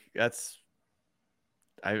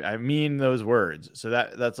I mean those words. So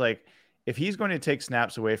that's like, if he's going to take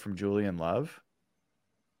snaps away from Julian Love,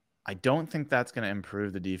 I don't think that's going to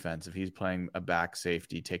improve the defense if he's playing a back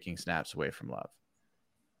safety taking snaps away from Love.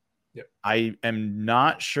 Yep. I am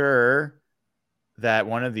not sure that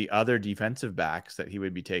one of the other defensive backs that he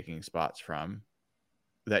would be taking spots from,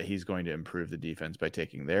 that he's going to improve the defense by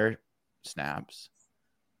taking their snaps.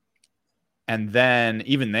 And then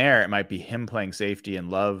even there, it might be him playing safety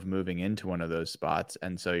and Love moving into one of those spots.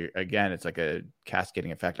 And so again, it's like a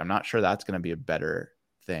cascading effect. I'm not sure that's going to be a better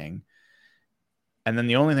thing. And then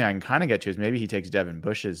the only thing I can kind of get to is maybe he takes Devin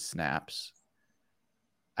Bush's snaps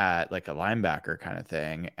at like a linebacker kind of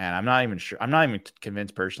thing. And I'm not even sure. I'm not even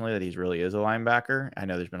convinced personally that he really is a linebacker. I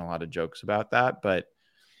know there's been a lot of jokes about that, but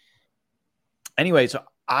anyway, so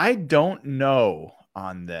I don't know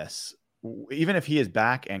on this. Even if he is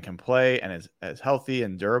back and can play and is as healthy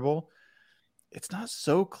and durable, it's not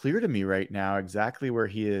so clear to me right now exactly where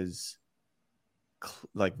he is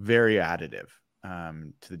like very additive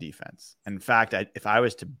to the defense. In fact, if I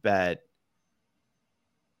was to bet,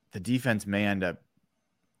 the defense may end up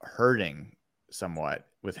hurting somewhat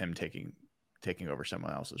with him taking over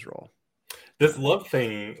someone else's role. This Love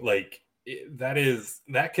thing, like,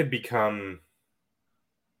 that could become,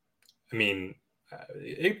 I mean,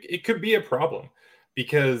 it could be a problem,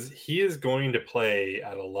 because he is going to play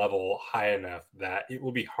at a level high enough that it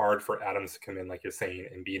will be hard for Adams to come in, like you're saying,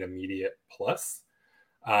 and be an immediate plus.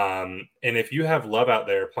 And if you have Love out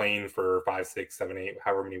there playing for 5, 6, 7, 8,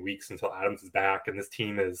 however many weeks until Adams is back, and this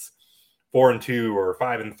team is 4-2 or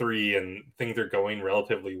 5-3 and things are going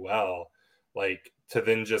relatively well, like to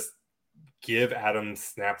then just give Adams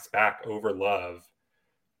snaps back over Love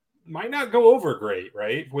might not go over great,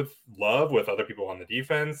 right? With Love, with other people on the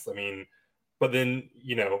defense. I mean, but then,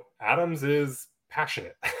 Adams is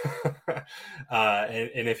passionate.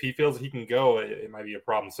 And if he feels he can go, it might be a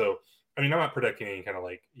problem. So, I mean, I'm not predicting any kind of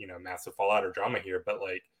like, massive fallout or drama here, but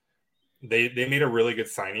like they made a really good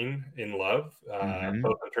signing in Love,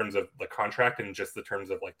 both in terms of the contract and just the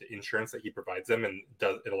terms of like the insurance that he provides them, and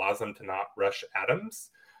it allows them to not rush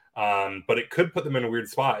Adams. But it could put them in a weird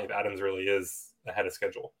spot if Adams really is ahead of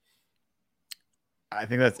schedule. I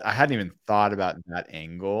think I hadn't even thought about that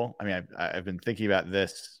angle. I mean, I've been thinking about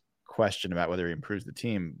this question about whether he improves the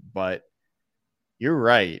team, but you're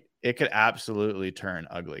right. It could absolutely turn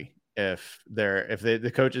ugly if the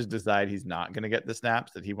coaches decide he's not going to get the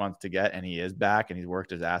snaps that he wants to get, and he is back and he's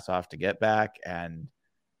worked his ass off to get back. And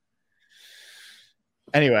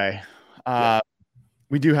anyway,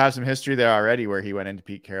 we do have some history there already where he went into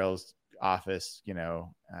Pete Carroll's office,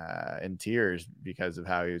 in tears because of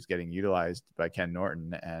how he was getting utilized by Ken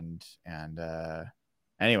Norton. And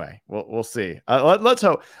anyway, we'll see. Let's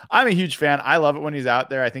hope. I'm a huge fan. I love it when he's out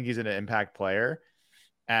there. I think he's an impact player,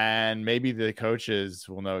 and maybe the coaches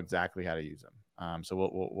will know exactly how to use him. So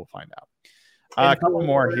we'll find out. A couple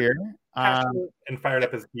more here. And fired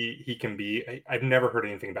up as he can be. I've never heard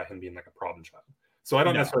anything about him being like a problem child. So I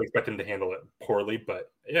don't necessarily expect him to handle it poorly,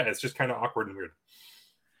 but yeah, it's just kind of awkward and weird.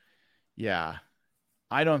 Yeah.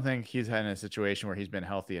 I don't think he's had a situation where he's been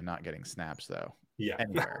healthy and not getting snaps, though. Yeah.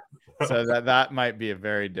 Anywhere. So that might be a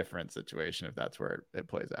very different situation if that's where it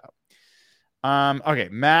plays out. Okay.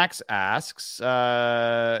 Max asks, if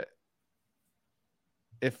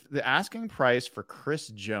the asking price for Chris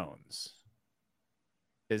Jones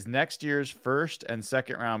is next year's first and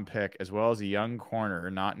second round pick, as well as a young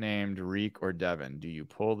corner not named Reek or Devin, do you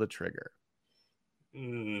pull the trigger?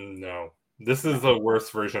 No. This is the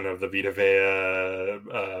worst version of the Vita Vea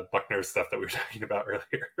Buckner stuff that we were talking about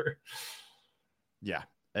earlier. Yeah,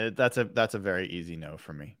 that's a very easy no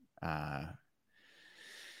for me. I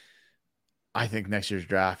think next year's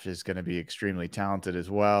draft is going to be extremely talented as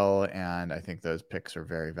well, and I think those picks are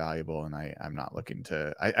very valuable. And I'm not looking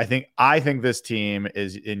to. I think this team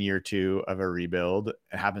is in year 2 of a rebuild.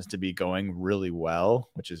 It happens to be going really well,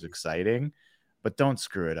 which is exciting. But don't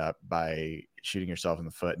screw it up by shooting yourself in the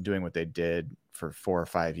foot and doing what they did for 4 or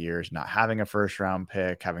 5 years, not having a first round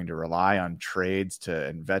pick, having to rely on trades to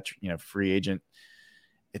invest, free agent.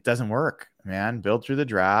 It doesn't work, man. Build through the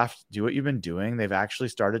draft, do what you've been doing. They've actually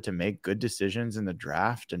started to make good decisions in the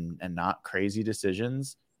draft and not crazy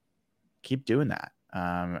decisions. Keep doing that.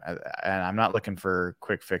 And I'm not looking for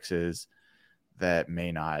quick fixes that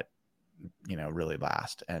may not, really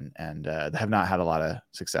last and have not had a lot of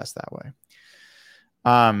success that way.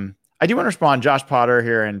 I do want to respond. Josh Potter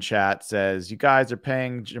here in chat says, you guys are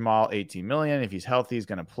paying Jamal $18 million. If he's healthy, he's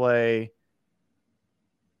going to play.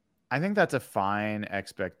 I think that's a fine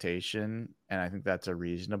expectation, and I think that's a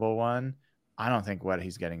reasonable one. I don't think what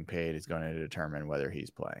he's getting paid is going to determine whether he's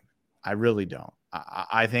playing. I really don't.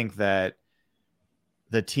 I think that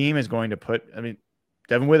the team is going to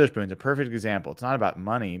Devin Witherspoon's a perfect example. It's not about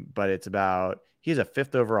money, but it's about he's a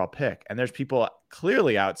 5th overall pick, and there's people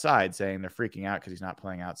clearly outside saying they're freaking out because he's not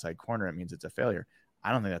playing outside corner. It means it's a failure.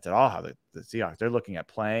 I don't think that's at all how the Seahawks, they're looking at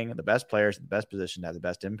playing the best players, the best position to have the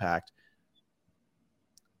best impact.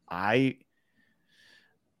 I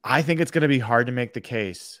think it's going to be hard to make the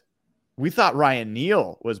case. We thought Ryan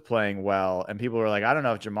Neal was playing well, and people were like, I don't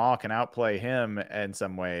know if Jamal can outplay him in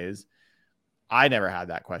some ways. I never had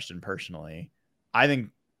that question personally. I think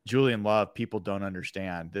Julian Love, people don't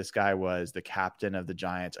understand. This guy was the captain of the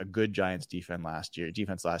Giants, a good Giants defense last year,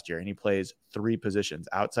 and he plays 3 positions: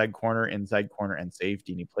 outside corner, inside corner, and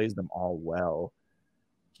safety, and he plays them all well.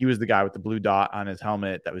 He was the guy with the blue dot on his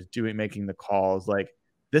helmet that was making the calls. Like,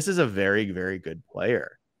 this is a very, very good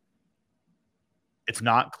player. It's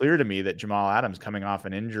not clear to me that Jamal Adams coming off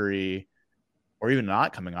an injury, or even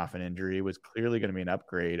not coming off an injury, was clearly going to be an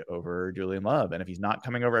upgrade over Julian Love. And if he's not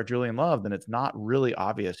coming over at Julian Love, then it's not really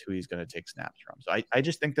obvious who he's going to take snaps from. So I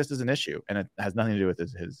just think this is an issue, and it has nothing to do with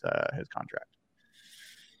his contract.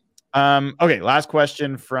 Okay, last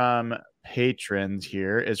question from patrons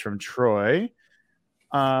here is from Troy.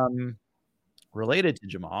 Related to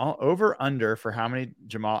Jamal, over under for how many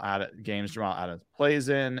games Jamal Adams plays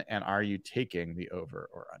in, and are you taking the over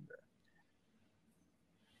or under?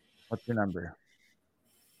 What's your number?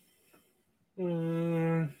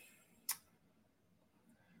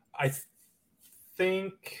 I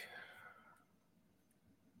think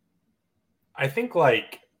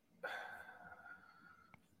like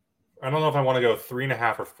I don't know if I want to go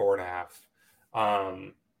 3.5 or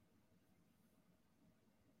 4.5.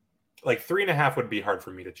 Like 3.5 would be hard for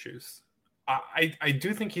me to choose. I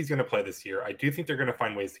do think he's going to play this year. I do think they're going to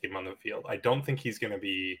find ways to get him on the field. I don't think he's going to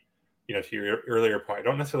be, to your earlier point, I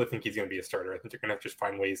don't necessarily think he's going to be a starter. I think they're going to have to just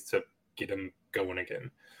find ways to get him going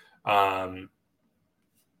again.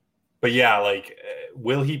 But yeah, like,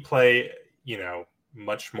 will he play,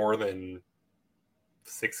 much more than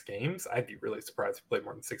 6 games? I'd be really surprised if he played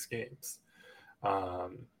more than 6 games. I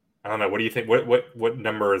don't know. What do you think? What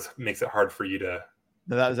number makes it hard for you to?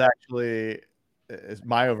 That was actually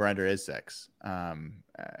my over under is 6.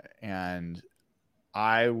 And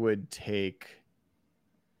I would take,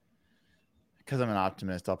 because I'm an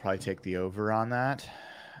optimist, I'll probably take the over on that.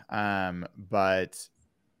 But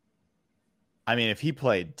I mean, if he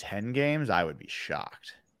played 10 games, I would be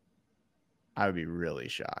shocked. I would be really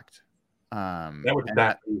shocked. That would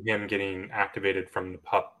be him getting activated from the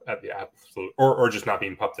pup at the absolute, or just not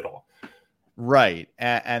being pupped at all. Right.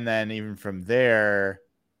 And then even from there,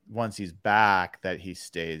 once he's back, that he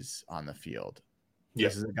stays on the field. Yeah.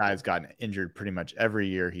 This is a guy who's gotten injured pretty much every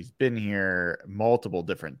year he's been here, multiple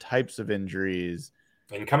different types of injuries.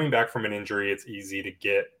 And coming back from an injury, it's easy to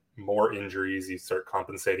get more injuries. You start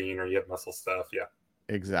compensating, or you have muscle stuff. Yeah.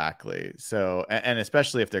 Exactly. So, and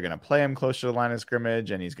especially if they're going to play him close to the line of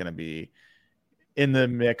scrimmage and he's going to be in the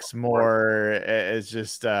mix more, it's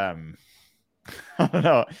just, I don't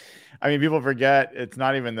know. I mean, people forget it's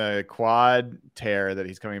not even the quad tear that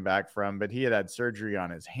he's coming back from, but he had surgery on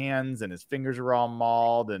his hands and his fingers were all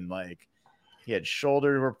mauled, and like he had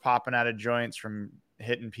shoulders were popping out of joints from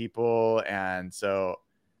hitting people. And so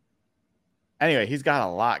anyway, he's got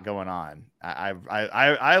a lot going on. I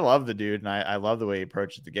love the dude, and I love the way he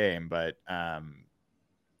approaches the game, but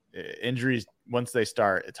injuries, once they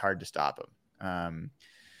start, it's hard to stop them.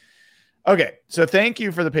 Okay, so thank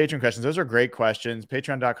you for the Patreon questions. Those are great questions.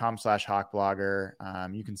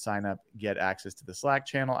 Patreon.com/hawkblogger. You can sign up, get access to the Slack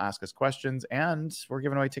channel, ask us questions, and we're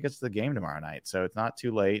giving away tickets to the game tomorrow night. So it's not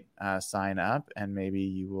too late. Sign up, and maybe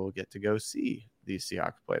you will get to go see these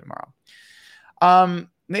Seahawks play tomorrow.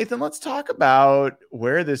 Nathan, let's talk about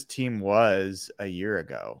where this team was a year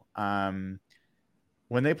ago. When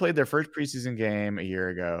they played their first preseason game a year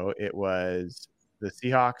ago, it was the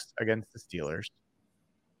Seahawks against the Steelers.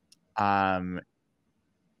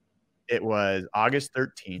 It was August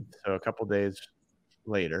 13th, so a couple days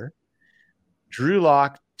later. Drew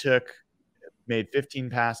Lock made 15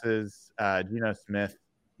 passes. Geno Smith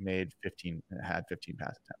had 15 pass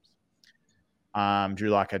attempts. Drew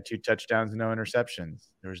Lock had 2 touchdowns and no interceptions.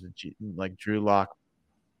 There was Drew Lock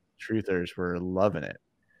truthers were loving it.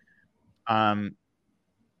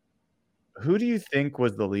 Who do you think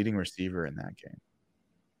was the leading receiver in that game?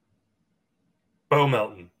 Bo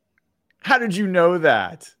Melton. How did you know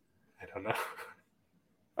that? I don't know.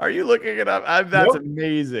 Are you looking it up? That's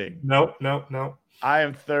amazing. Nope. I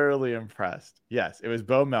am thoroughly impressed. Yes, it was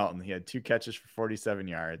Bo Melton. He had 2 catches for 47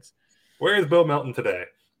 yards. Where is Bo Melton today?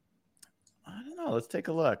 I don't know. Let's take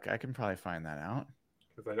a look. I can probably find that out.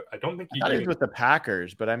 Because I don't think he was with the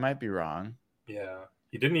Packers, but I might be wrong. Yeah.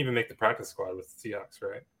 He didn't even make the practice squad with the Seahawks,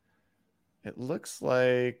 right? It looks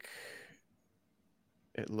like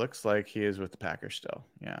he is with the Packers still.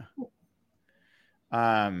 Yeah.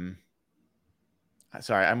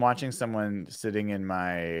 Sorry, I'm watching someone sitting in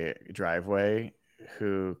my driveway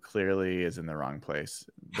who clearly is in the wrong place,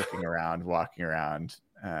 looking around, walking around,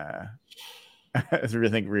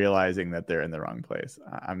 realizing that they're in the wrong place.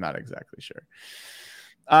 I'm not exactly sure.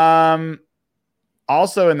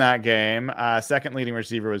 Also in that game, second leading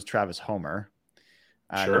receiver was Travis Homer.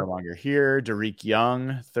 No longer here. Derek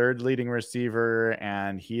Young, third leading receiver,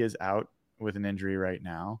 and he is out with an injury right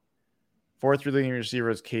now. Fourth leading receiver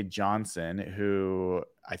is Cade Johnson, who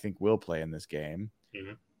I think will play in this game.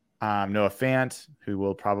 Mm-hmm. Noah Fant, who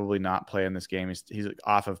will probably not play in this game. He's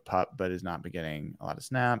off of PUP, but is not beginning a lot of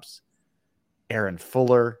snaps. Aaron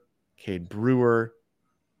Fuller, Cade Brewer.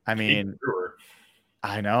 I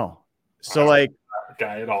know. So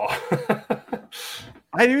guy at all.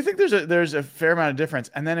 I do think there's a fair amount of difference.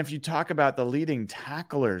 And then if you talk about the leading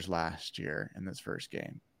tacklers last year in this first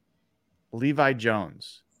game, Levi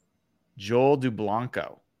Jones, Joel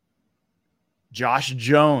Dublanco, Josh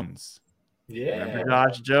Jones. Yeah. Remember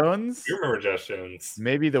Josh Jones? You remember Josh Jones.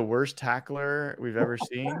 Maybe the worst tackler we've ever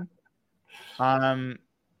seen.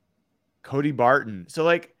 Cody Barton.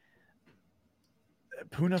 So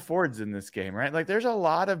Poona Ford's in this game, right? There's a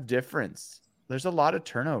lot of difference. There's a lot of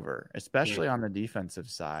turnover, especially on the defensive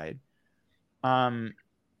side.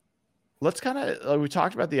 Let's kind of, we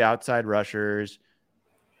talked about the outside rushers.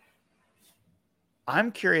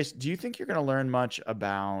 I'm curious, do you think you're going to learn much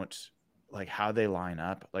about like how they line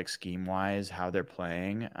up, like scheme wise, how they're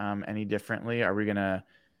playing any differently. Are we gonna?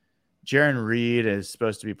 Jaron Reed is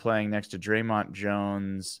supposed to be playing next to Draymond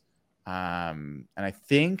Jones, and I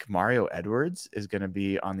think Mario Edwards is going to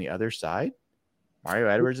be on the other side. Mario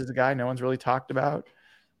Edwards is a guy no one's really talked about.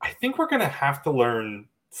 I think we're going to have to learn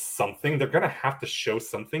something. They're going to have to show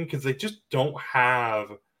something because they just don't have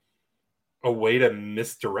a way to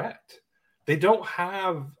misdirect. They don't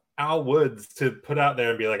have Al Woods to put out there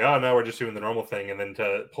and be like, oh, no, we're just doing the normal thing, and then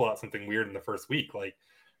to pull out something weird in the first week. Like,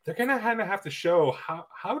 they're going to kind of have to show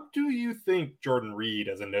how do you think Jordan Reed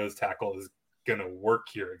as a nose tackle is going to work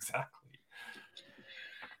here exactly?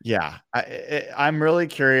 Yeah, I'm really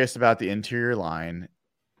curious about the interior line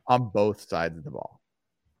on both sides of the ball.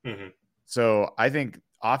 Mm-hmm. So I think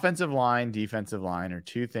offensive line, defensive line are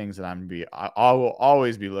two things that I will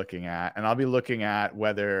always be looking at, and I'll be looking at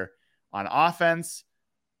whether on offense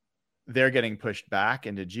they're getting pushed back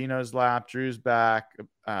into Gino's lap, Drew's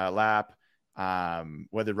lap,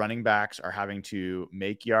 whether running backs are having to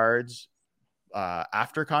make yards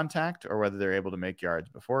after contact or whether they're able to make yards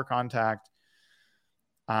before contact.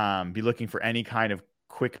 Be looking for any kind of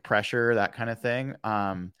quick pressure, that kind of thing.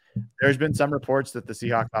 There's been some reports that the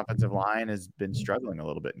Seahawks offensive line has been struggling a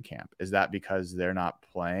little bit in camp. Is that because they're not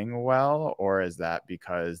playing well, or is that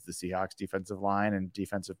because the Seahawks defensive line and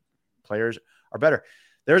defensive players are better?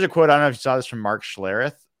 There's a quote, I don't know if you saw this, from Mark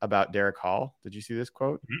Schlereth about Derek Hall. Did you see this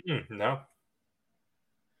quote? No.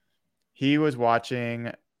 He was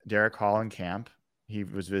watching Derek Hall in camp. He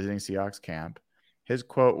was visiting Seahawks camp. His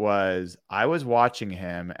quote was, I was watching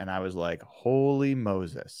him and I was like, holy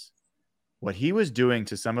Moses. What he was doing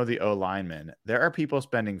to some of the O linemen, there are people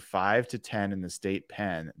spending 5 to 10 in the state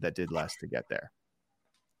pen that did less to get there.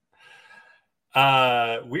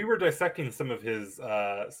 We were dissecting some of his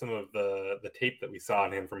some of the tape that we saw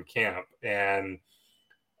on him from camp, and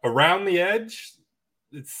around the edge,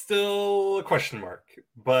 it's still a question mark.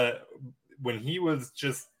 But when he was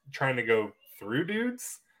just trying to go through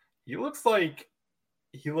dudes, he looks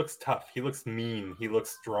tough. He looks mean. He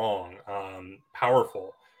looks strong,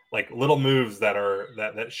 powerful. Like little moves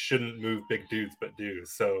that shouldn't move big dudes, but do.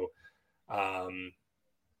 So, I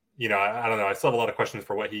don't know. I still have a lot of questions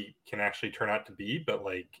for what he can actually turn out to be, but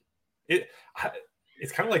like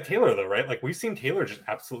it's kind of like Taylor though, right? Like we've seen Taylor just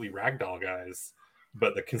absolutely ragdoll guys,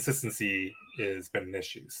 but the consistency has been an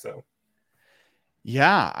issue. So,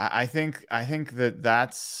 yeah, I think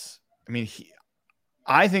that's. I mean,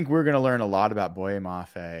 I think we're going to learn a lot about Boye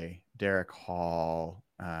Mafe, Derek Hall.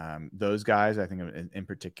 Those guys, I think in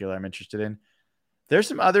particular, I'm interested in. There's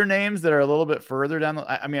some other names that are a little bit further down.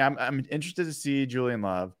 I'm interested to see Julian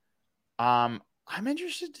Love. I'm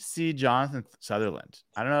interested to see Jonathan Sutherland.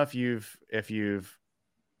 I don't know if you've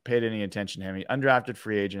paid any attention to him. He undrafted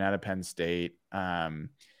free agent out of Penn State,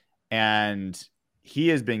 and he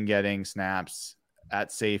has been getting snaps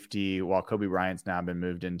at safety while Kobe Bryant's now been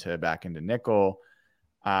moved back into nickel.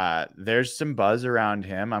 There's some buzz around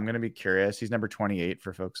him. I'm going to be curious. He's number 28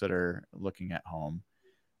 for folks that are looking at home.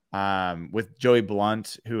 With Joey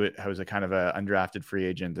Blunt, who was a kind of a undrafted free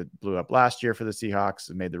agent that blew up last year for the Seahawks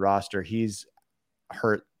and made the roster. He's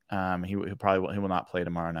hurt. He will not play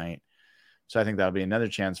tomorrow night. So I think that'll be another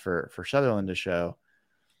chance for Sutherland to show.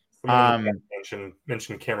 Mention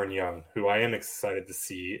Cameron Young, who I am excited to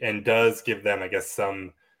see and does give them, I guess,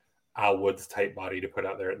 some Al Woods type body to put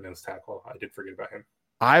out there at nose tackle. I did forget about him.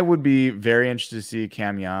 I would be very interested to see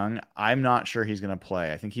Cam Young. I'm not sure he's going to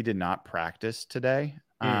play. I think he did not practice today.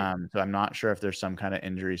 So I'm not sure if there's some kind of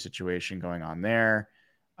injury situation going on there.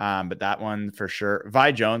 But that one for sure.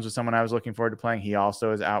 Vi Jones was someone I was looking forward to playing. He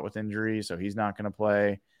also is out with injury, so he's not going to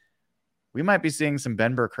play. We might be seeing some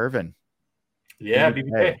Ben Burke-Irvin. Yeah,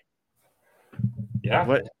 BBK. Yeah.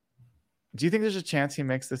 What do you think there's a chance he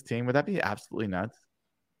makes this team? Would that be absolutely nuts?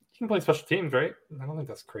 He can play special teams, right? I don't think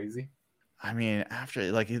that's crazy. I mean,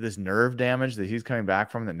 after like this nerve damage that he's coming back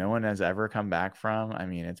from that no one has ever come back from, I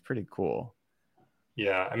mean, it's pretty cool.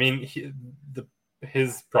 Yeah, I mean,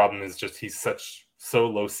 his problem is just he's so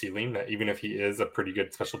low ceiling that even if he is a pretty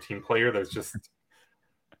good special team player, there's just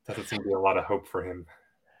doesn't seem to be a lot of hope for him.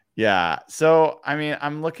 Yeah. So, I mean,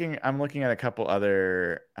 I'm looking at a couple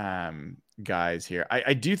other guys here.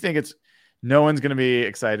 I do think no one's going to be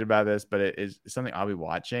excited about this, but it is something I'll be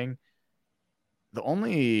watching. The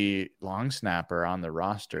only long snapper on the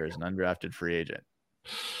roster is an undrafted free agent.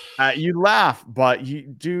 You laugh, but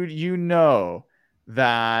you know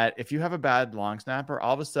that if you have a bad long snapper,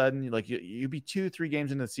 all of a sudden, like you'd be 2-3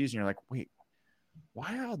 games into the season, you're like, wait,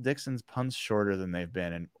 why are all Dixon's punts shorter than they've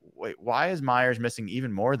been? And wait, why is Myers missing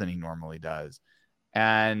even more than he normally does?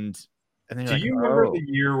 And then do you remember the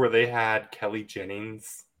year where they had Kelly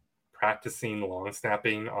Jennings practicing long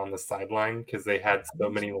snapping on the sideline because they had so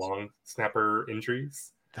many long snapper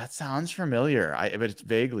injuries. That sounds familiar. But it's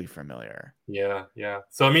vaguely familiar. Yeah.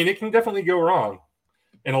 So I mean, it can definitely go wrong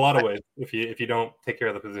in a lot of ways if you don't take care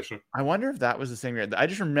of the position. I wonder if that was the same year. I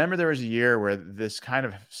just remember there was a year where this kind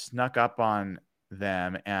of snuck up on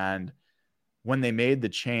them, and when they made the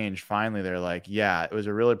change, finally they're like, yeah, it was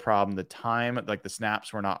a really problem. The time, like the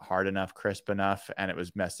snaps were not hard enough, crisp enough, and it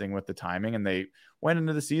was messing with the timing, and they went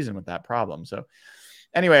into the season with that problem. So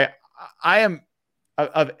anyway, I am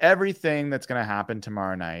of everything that's going to happen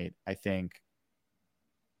tomorrow night, I think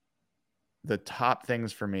the top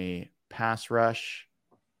things for me: pass rush,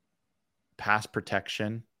 pass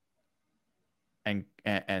protection,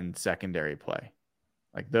 and secondary play.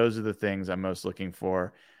 Like those are the things I'm most looking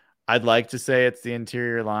for. I'd like to say it's the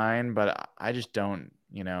interior line, but I just don't,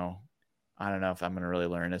 I don't know if I'm going to really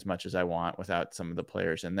learn as much as I want without some of the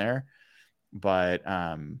players in there. But,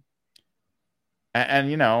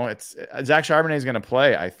 it's Zach Charbonnet is going to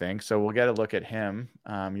play, I think. So we'll get a look at him.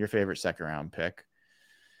 Your favorite second round pick.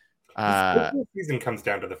 The season comes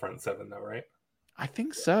down to the front seven though, right? I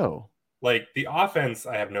think so. Like the offense,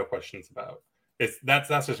 I have no questions about. That's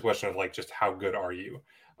just a question of like, just how good are you?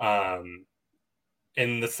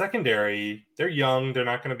 In the secondary, they're young. They're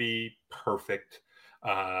not going to be perfect,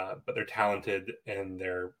 but they're talented and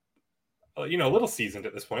they're, a little seasoned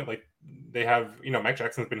at this point. Like they have, Mike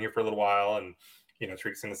Jackson's been here for a little while and,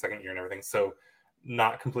 Tariq's in the second year and everything. So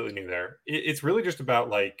not completely new there. It's really just about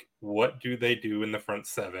like, what do they do in the front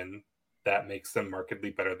seven that makes them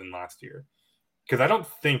markedly better than last year? Because I don't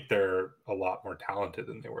think they're a lot more talented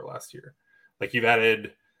than they were last year. Like you've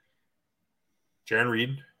added Jaron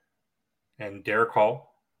Reed and Derek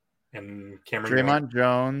Hall and Cameron Draymond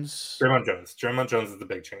Jones. Draymond Jones is the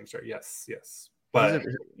big change there. Yes. But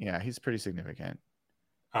he's pretty significant.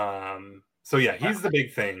 So yeah, he's the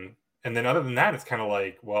big thing. And then other than that, it's kind of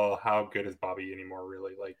like, well, how good is Bobby anymore?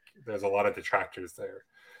 Really? Like there's a lot of detractors there.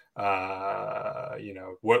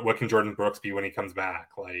 What can Jordan Brooks be when he comes back?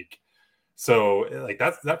 So like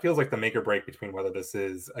that feels like the make or break between whether this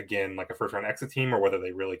is again like a first round exit team or whether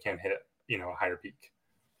they really can hit, a higher peak.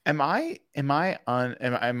 Am I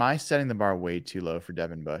setting the bar way too low for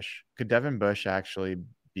Devin Bush? Could Devin Bush actually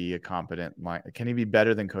be a competent line? Can he be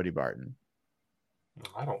better than Cody Barton?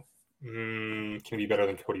 I don't. Can he be better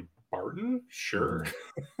than Cody Barton? Sure.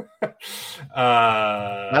 That's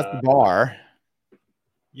the bar.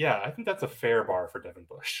 Yeah, I think that's a fair bar for Devin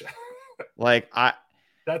Bush.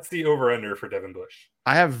 That's the over-under for Devin Bush.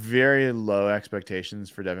 I have very low expectations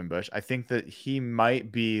for Devin Bush. I think that he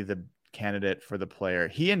might be the candidate for the player.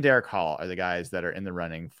 He and Derek Hall are the guys that are in the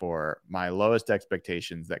running for my lowest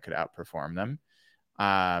expectations that could outperform them.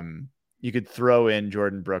 You could throw in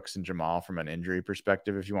Jordan Brooks and Jamal from an injury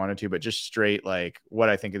perspective if you wanted to, but just straight like what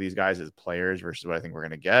I think of these guys as players versus what I think we're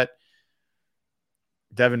going to get.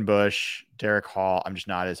 Devin Bush, Derek Hall, I'm just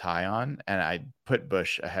not as high on, and I put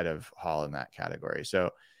Bush ahead of Hall in that category.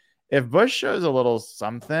 So if Bush shows a little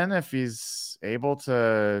something, if he's able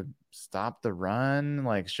to stop the run,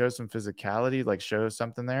 like show some physicality, like show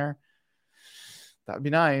something there, that would be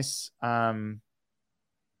nice.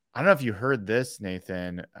 I don't know if you heard this,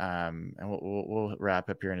 Nathan, and we'll wrap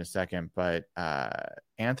up here in a second, but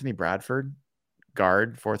Anthony Bradford,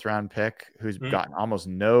 guard, 4th round pick, who's gotten almost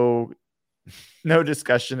no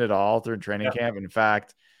discussion at all through training camp. In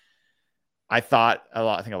fact, I think a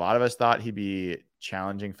lot of us thought he'd be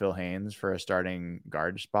challenging Phil Haynes for a starting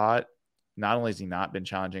guard spot. Not only has he not been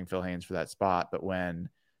challenging Phil Haynes for that spot, but when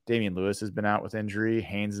Damian Lewis has been out with injury,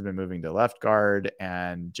 Haynes has been moving to left guard,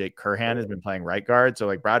 and Jake Curhan has been playing right guard. So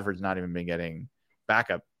like Bradford's not even been getting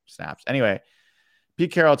backup snaps. Anyway,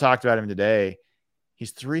 Pete Carroll talked about him today.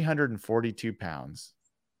 He's 342 pounds.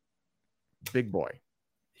 Big boy.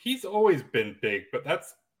 He's always been big, but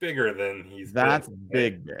that's bigger than That's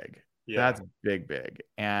big. Yeah. That's big.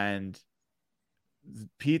 And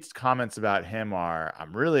Pete's comments about him are,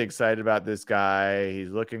 I'm really excited about this guy. He's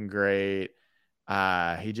looking great.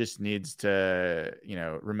 He just needs to,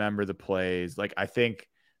 remember the plays. Like, I think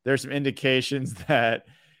there's some indications that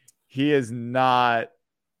he is not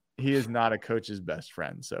a coach's best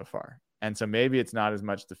friend so far. And so maybe it's not as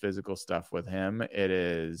much the physical stuff with him. It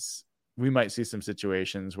is, we might see some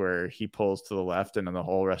situations where he pulls to the left and then the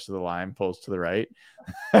whole rest of the line pulls to the right,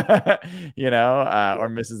 or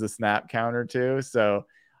misses a snap count or two. So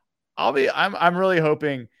I'm really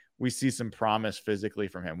hoping we see some promise physically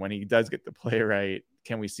from him when he does get the play right.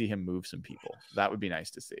 Can we see him move some people? That would be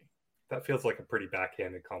nice to see. That feels like a pretty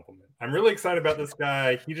backhanded compliment. I'm really excited about this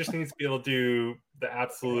guy. He just needs to be able to do the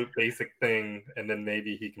absolute basic thing, and then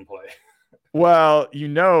maybe he can play. Well,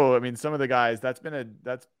 some of the guys, that's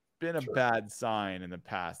been a bad sign in the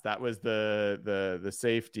past. That was the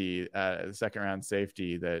safety, the second round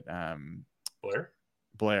safety that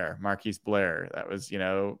Marquise Blair. That was,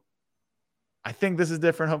 I think this is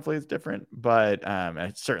different. Hopefully it's different, but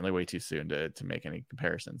it's certainly way too soon to make any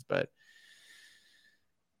comparisons. But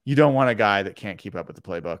you don't want a guy that can't keep up with the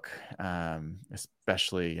playbook,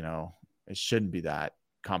 especially, it shouldn't be that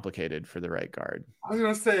complicated for the right guard. I was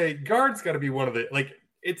going to say, guard's got to be one of the,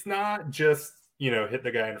 it's not just, hit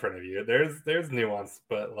the guy in front of you. There's nuance,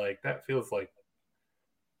 but that feels like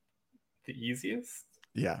the easiest.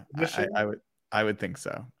 Yeah, I would think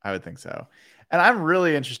so. And I'm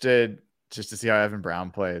really interested just to see how Evan Brown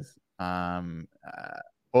plays.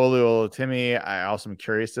 Olu Timmy, I also am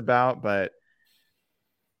curious about, but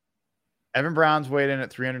Evan Brown's weighed in at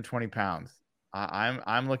 320 pounds.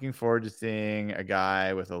 I'm looking forward to seeing a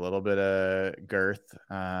guy with a little bit of girth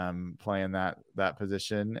playing that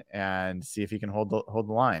position and see if he can hold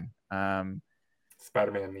the line.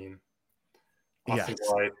 Spider-Man meme. Austin Yes.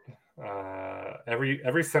 Blythe.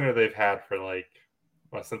 Every center they've had for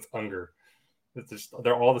since Unger,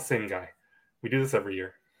 they're all the same guy. We do this every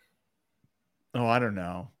year. Oh, I don't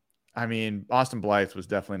know. I mean, Austin Blythe was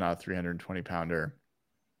definitely not a 320 pounder.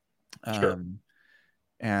 Sure.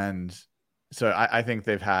 And so I think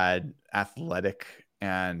they've had athletic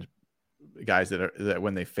and guys that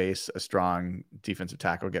when they face a strong defensive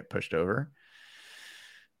tackle get pushed over.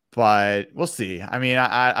 But we'll see. I mean,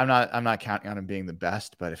 I'm not counting on him being the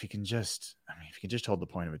best, but if he can just hold the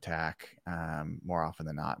point of attack more often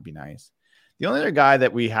than not, it'd be nice. The only other guy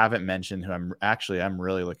that we haven't mentioned who I'm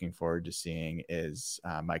really looking forward to seeing is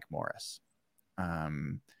Mike Morris.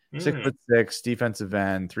 6'6", defensive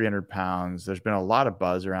end, 300 pounds. There's been a lot of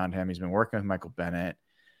buzz around him. He's been working with Michael Bennett.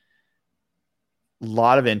 A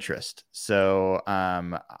lot of interest. So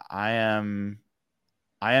I am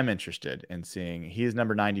interested in seeing. He's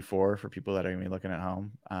number 94 for people that are going to be looking at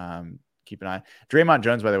home. Keep an eye. Draymond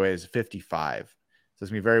Jones, by the way, is 55. So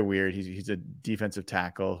it's going to be very weird. He's a defensive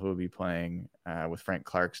tackle who will be playing with Frank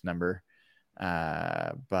Clark's number.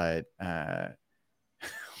 But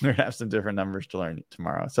we're going to have some different numbers to learn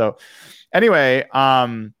tomorrow. So anyway,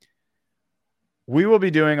 we will be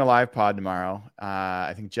doing a live pod tomorrow.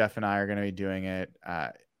 I think Jeff and I are going to be doing it.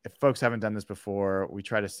 If folks haven't done this before, we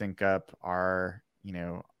try to sync up our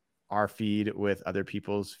feed with other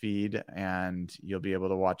people's feed, and you'll be able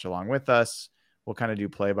to watch along with us. We'll kind of do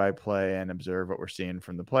play-by-play and observe what we're seeing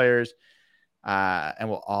from the players. And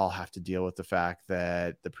we'll all have to deal with the fact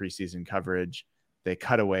that the preseason coverage, they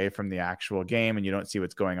cut away from the actual game and you don't see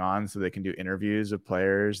what's going on. So they can do interviews of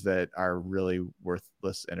players that are really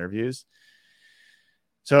worthless interviews.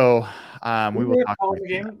 So we will talk about the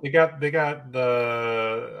game.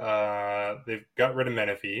 They've got rid of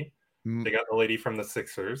Menifee. They got the lady from the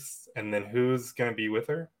Sixers. And then who's going to be with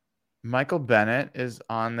her? Michael Bennett is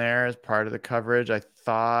on there as part of the coverage. I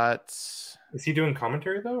thought. Is he doing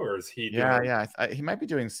commentary though, or is he? He might be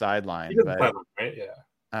doing sideline. He does sideline, right? Yeah.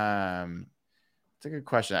 It's a good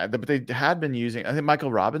question. But they had been using. I think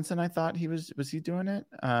Michael Robinson. I thought he was he doing it?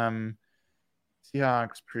 Seahawks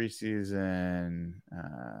preseason.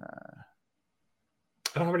 I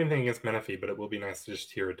don't have anything against Menifee, but it will be nice to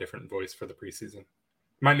just hear a different voice for the preseason.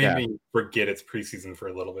 Might make me forget it's preseason for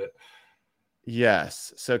a little bit.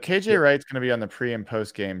 Yes. So KJ Wright's going to be on the pre and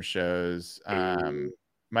post game shows.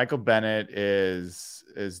 Michael Bennett is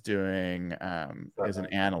doing is an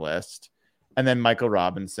analyst, and then Michael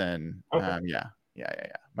Robinson. Okay. Yeah.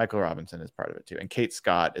 Michael Robinson is part of it too, and Kate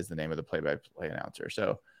Scott is the name of the play-by-play announcer.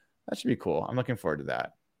 So that should be cool. I'm looking forward to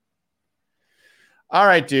that. All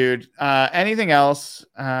right, dude. Anything else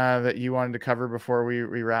that you wanted to cover before we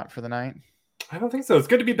wrap for the night? I don't think so. It's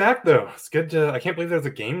good to be back, though. It's good to. I can't believe there's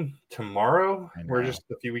a game tomorrow. We're just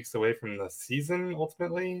a few weeks away from the season.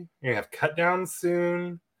 Ultimately, we're gonna have cut downs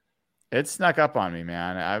soon. It snuck up on me,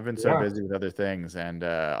 man. I've been so busy with other things, and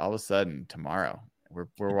all of a sudden, tomorrow we're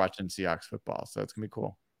watching Seahawks football, so it's gonna be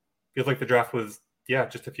cool. Feels like the draft was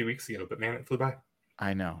just a few weeks ago, but man, it flew by.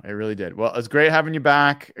 I know, it really did. Well, it's great having you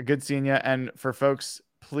back. Good seeing you. And for folks,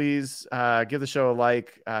 please give the show a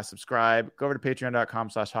like, subscribe, go over to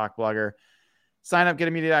patreon.com/hawkblogger. Sign up, get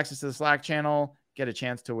immediate access to the Slack channel, get a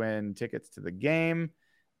chance to win tickets to the game,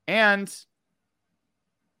 and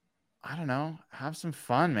I don't know, have some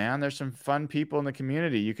fun, man. There's some fun people in the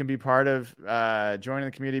community. You can be part of joining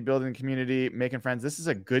the community, building the community, making friends. This is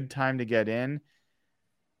a good time to get in.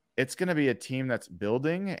 It's going to be a team that's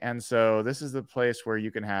building, and so this is the place where you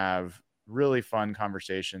can have really fun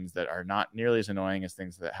conversations that are not nearly as annoying as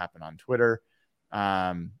things that happen on Twitter.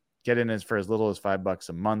 Get in for as little as $5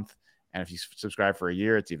 a month. And if you subscribe for a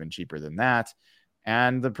year, it's even cheaper than that.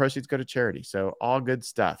 and the proceeds go to charity. So all good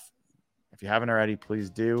stuff. If you haven't already, please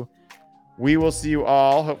do. We will see you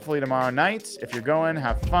all hopefully tomorrow night. If you're going,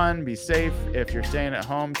 have fun, be safe. If you're staying at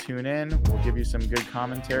home, tune in. We'll give you some good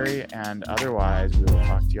commentary. And otherwise, we will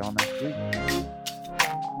talk to you all next week.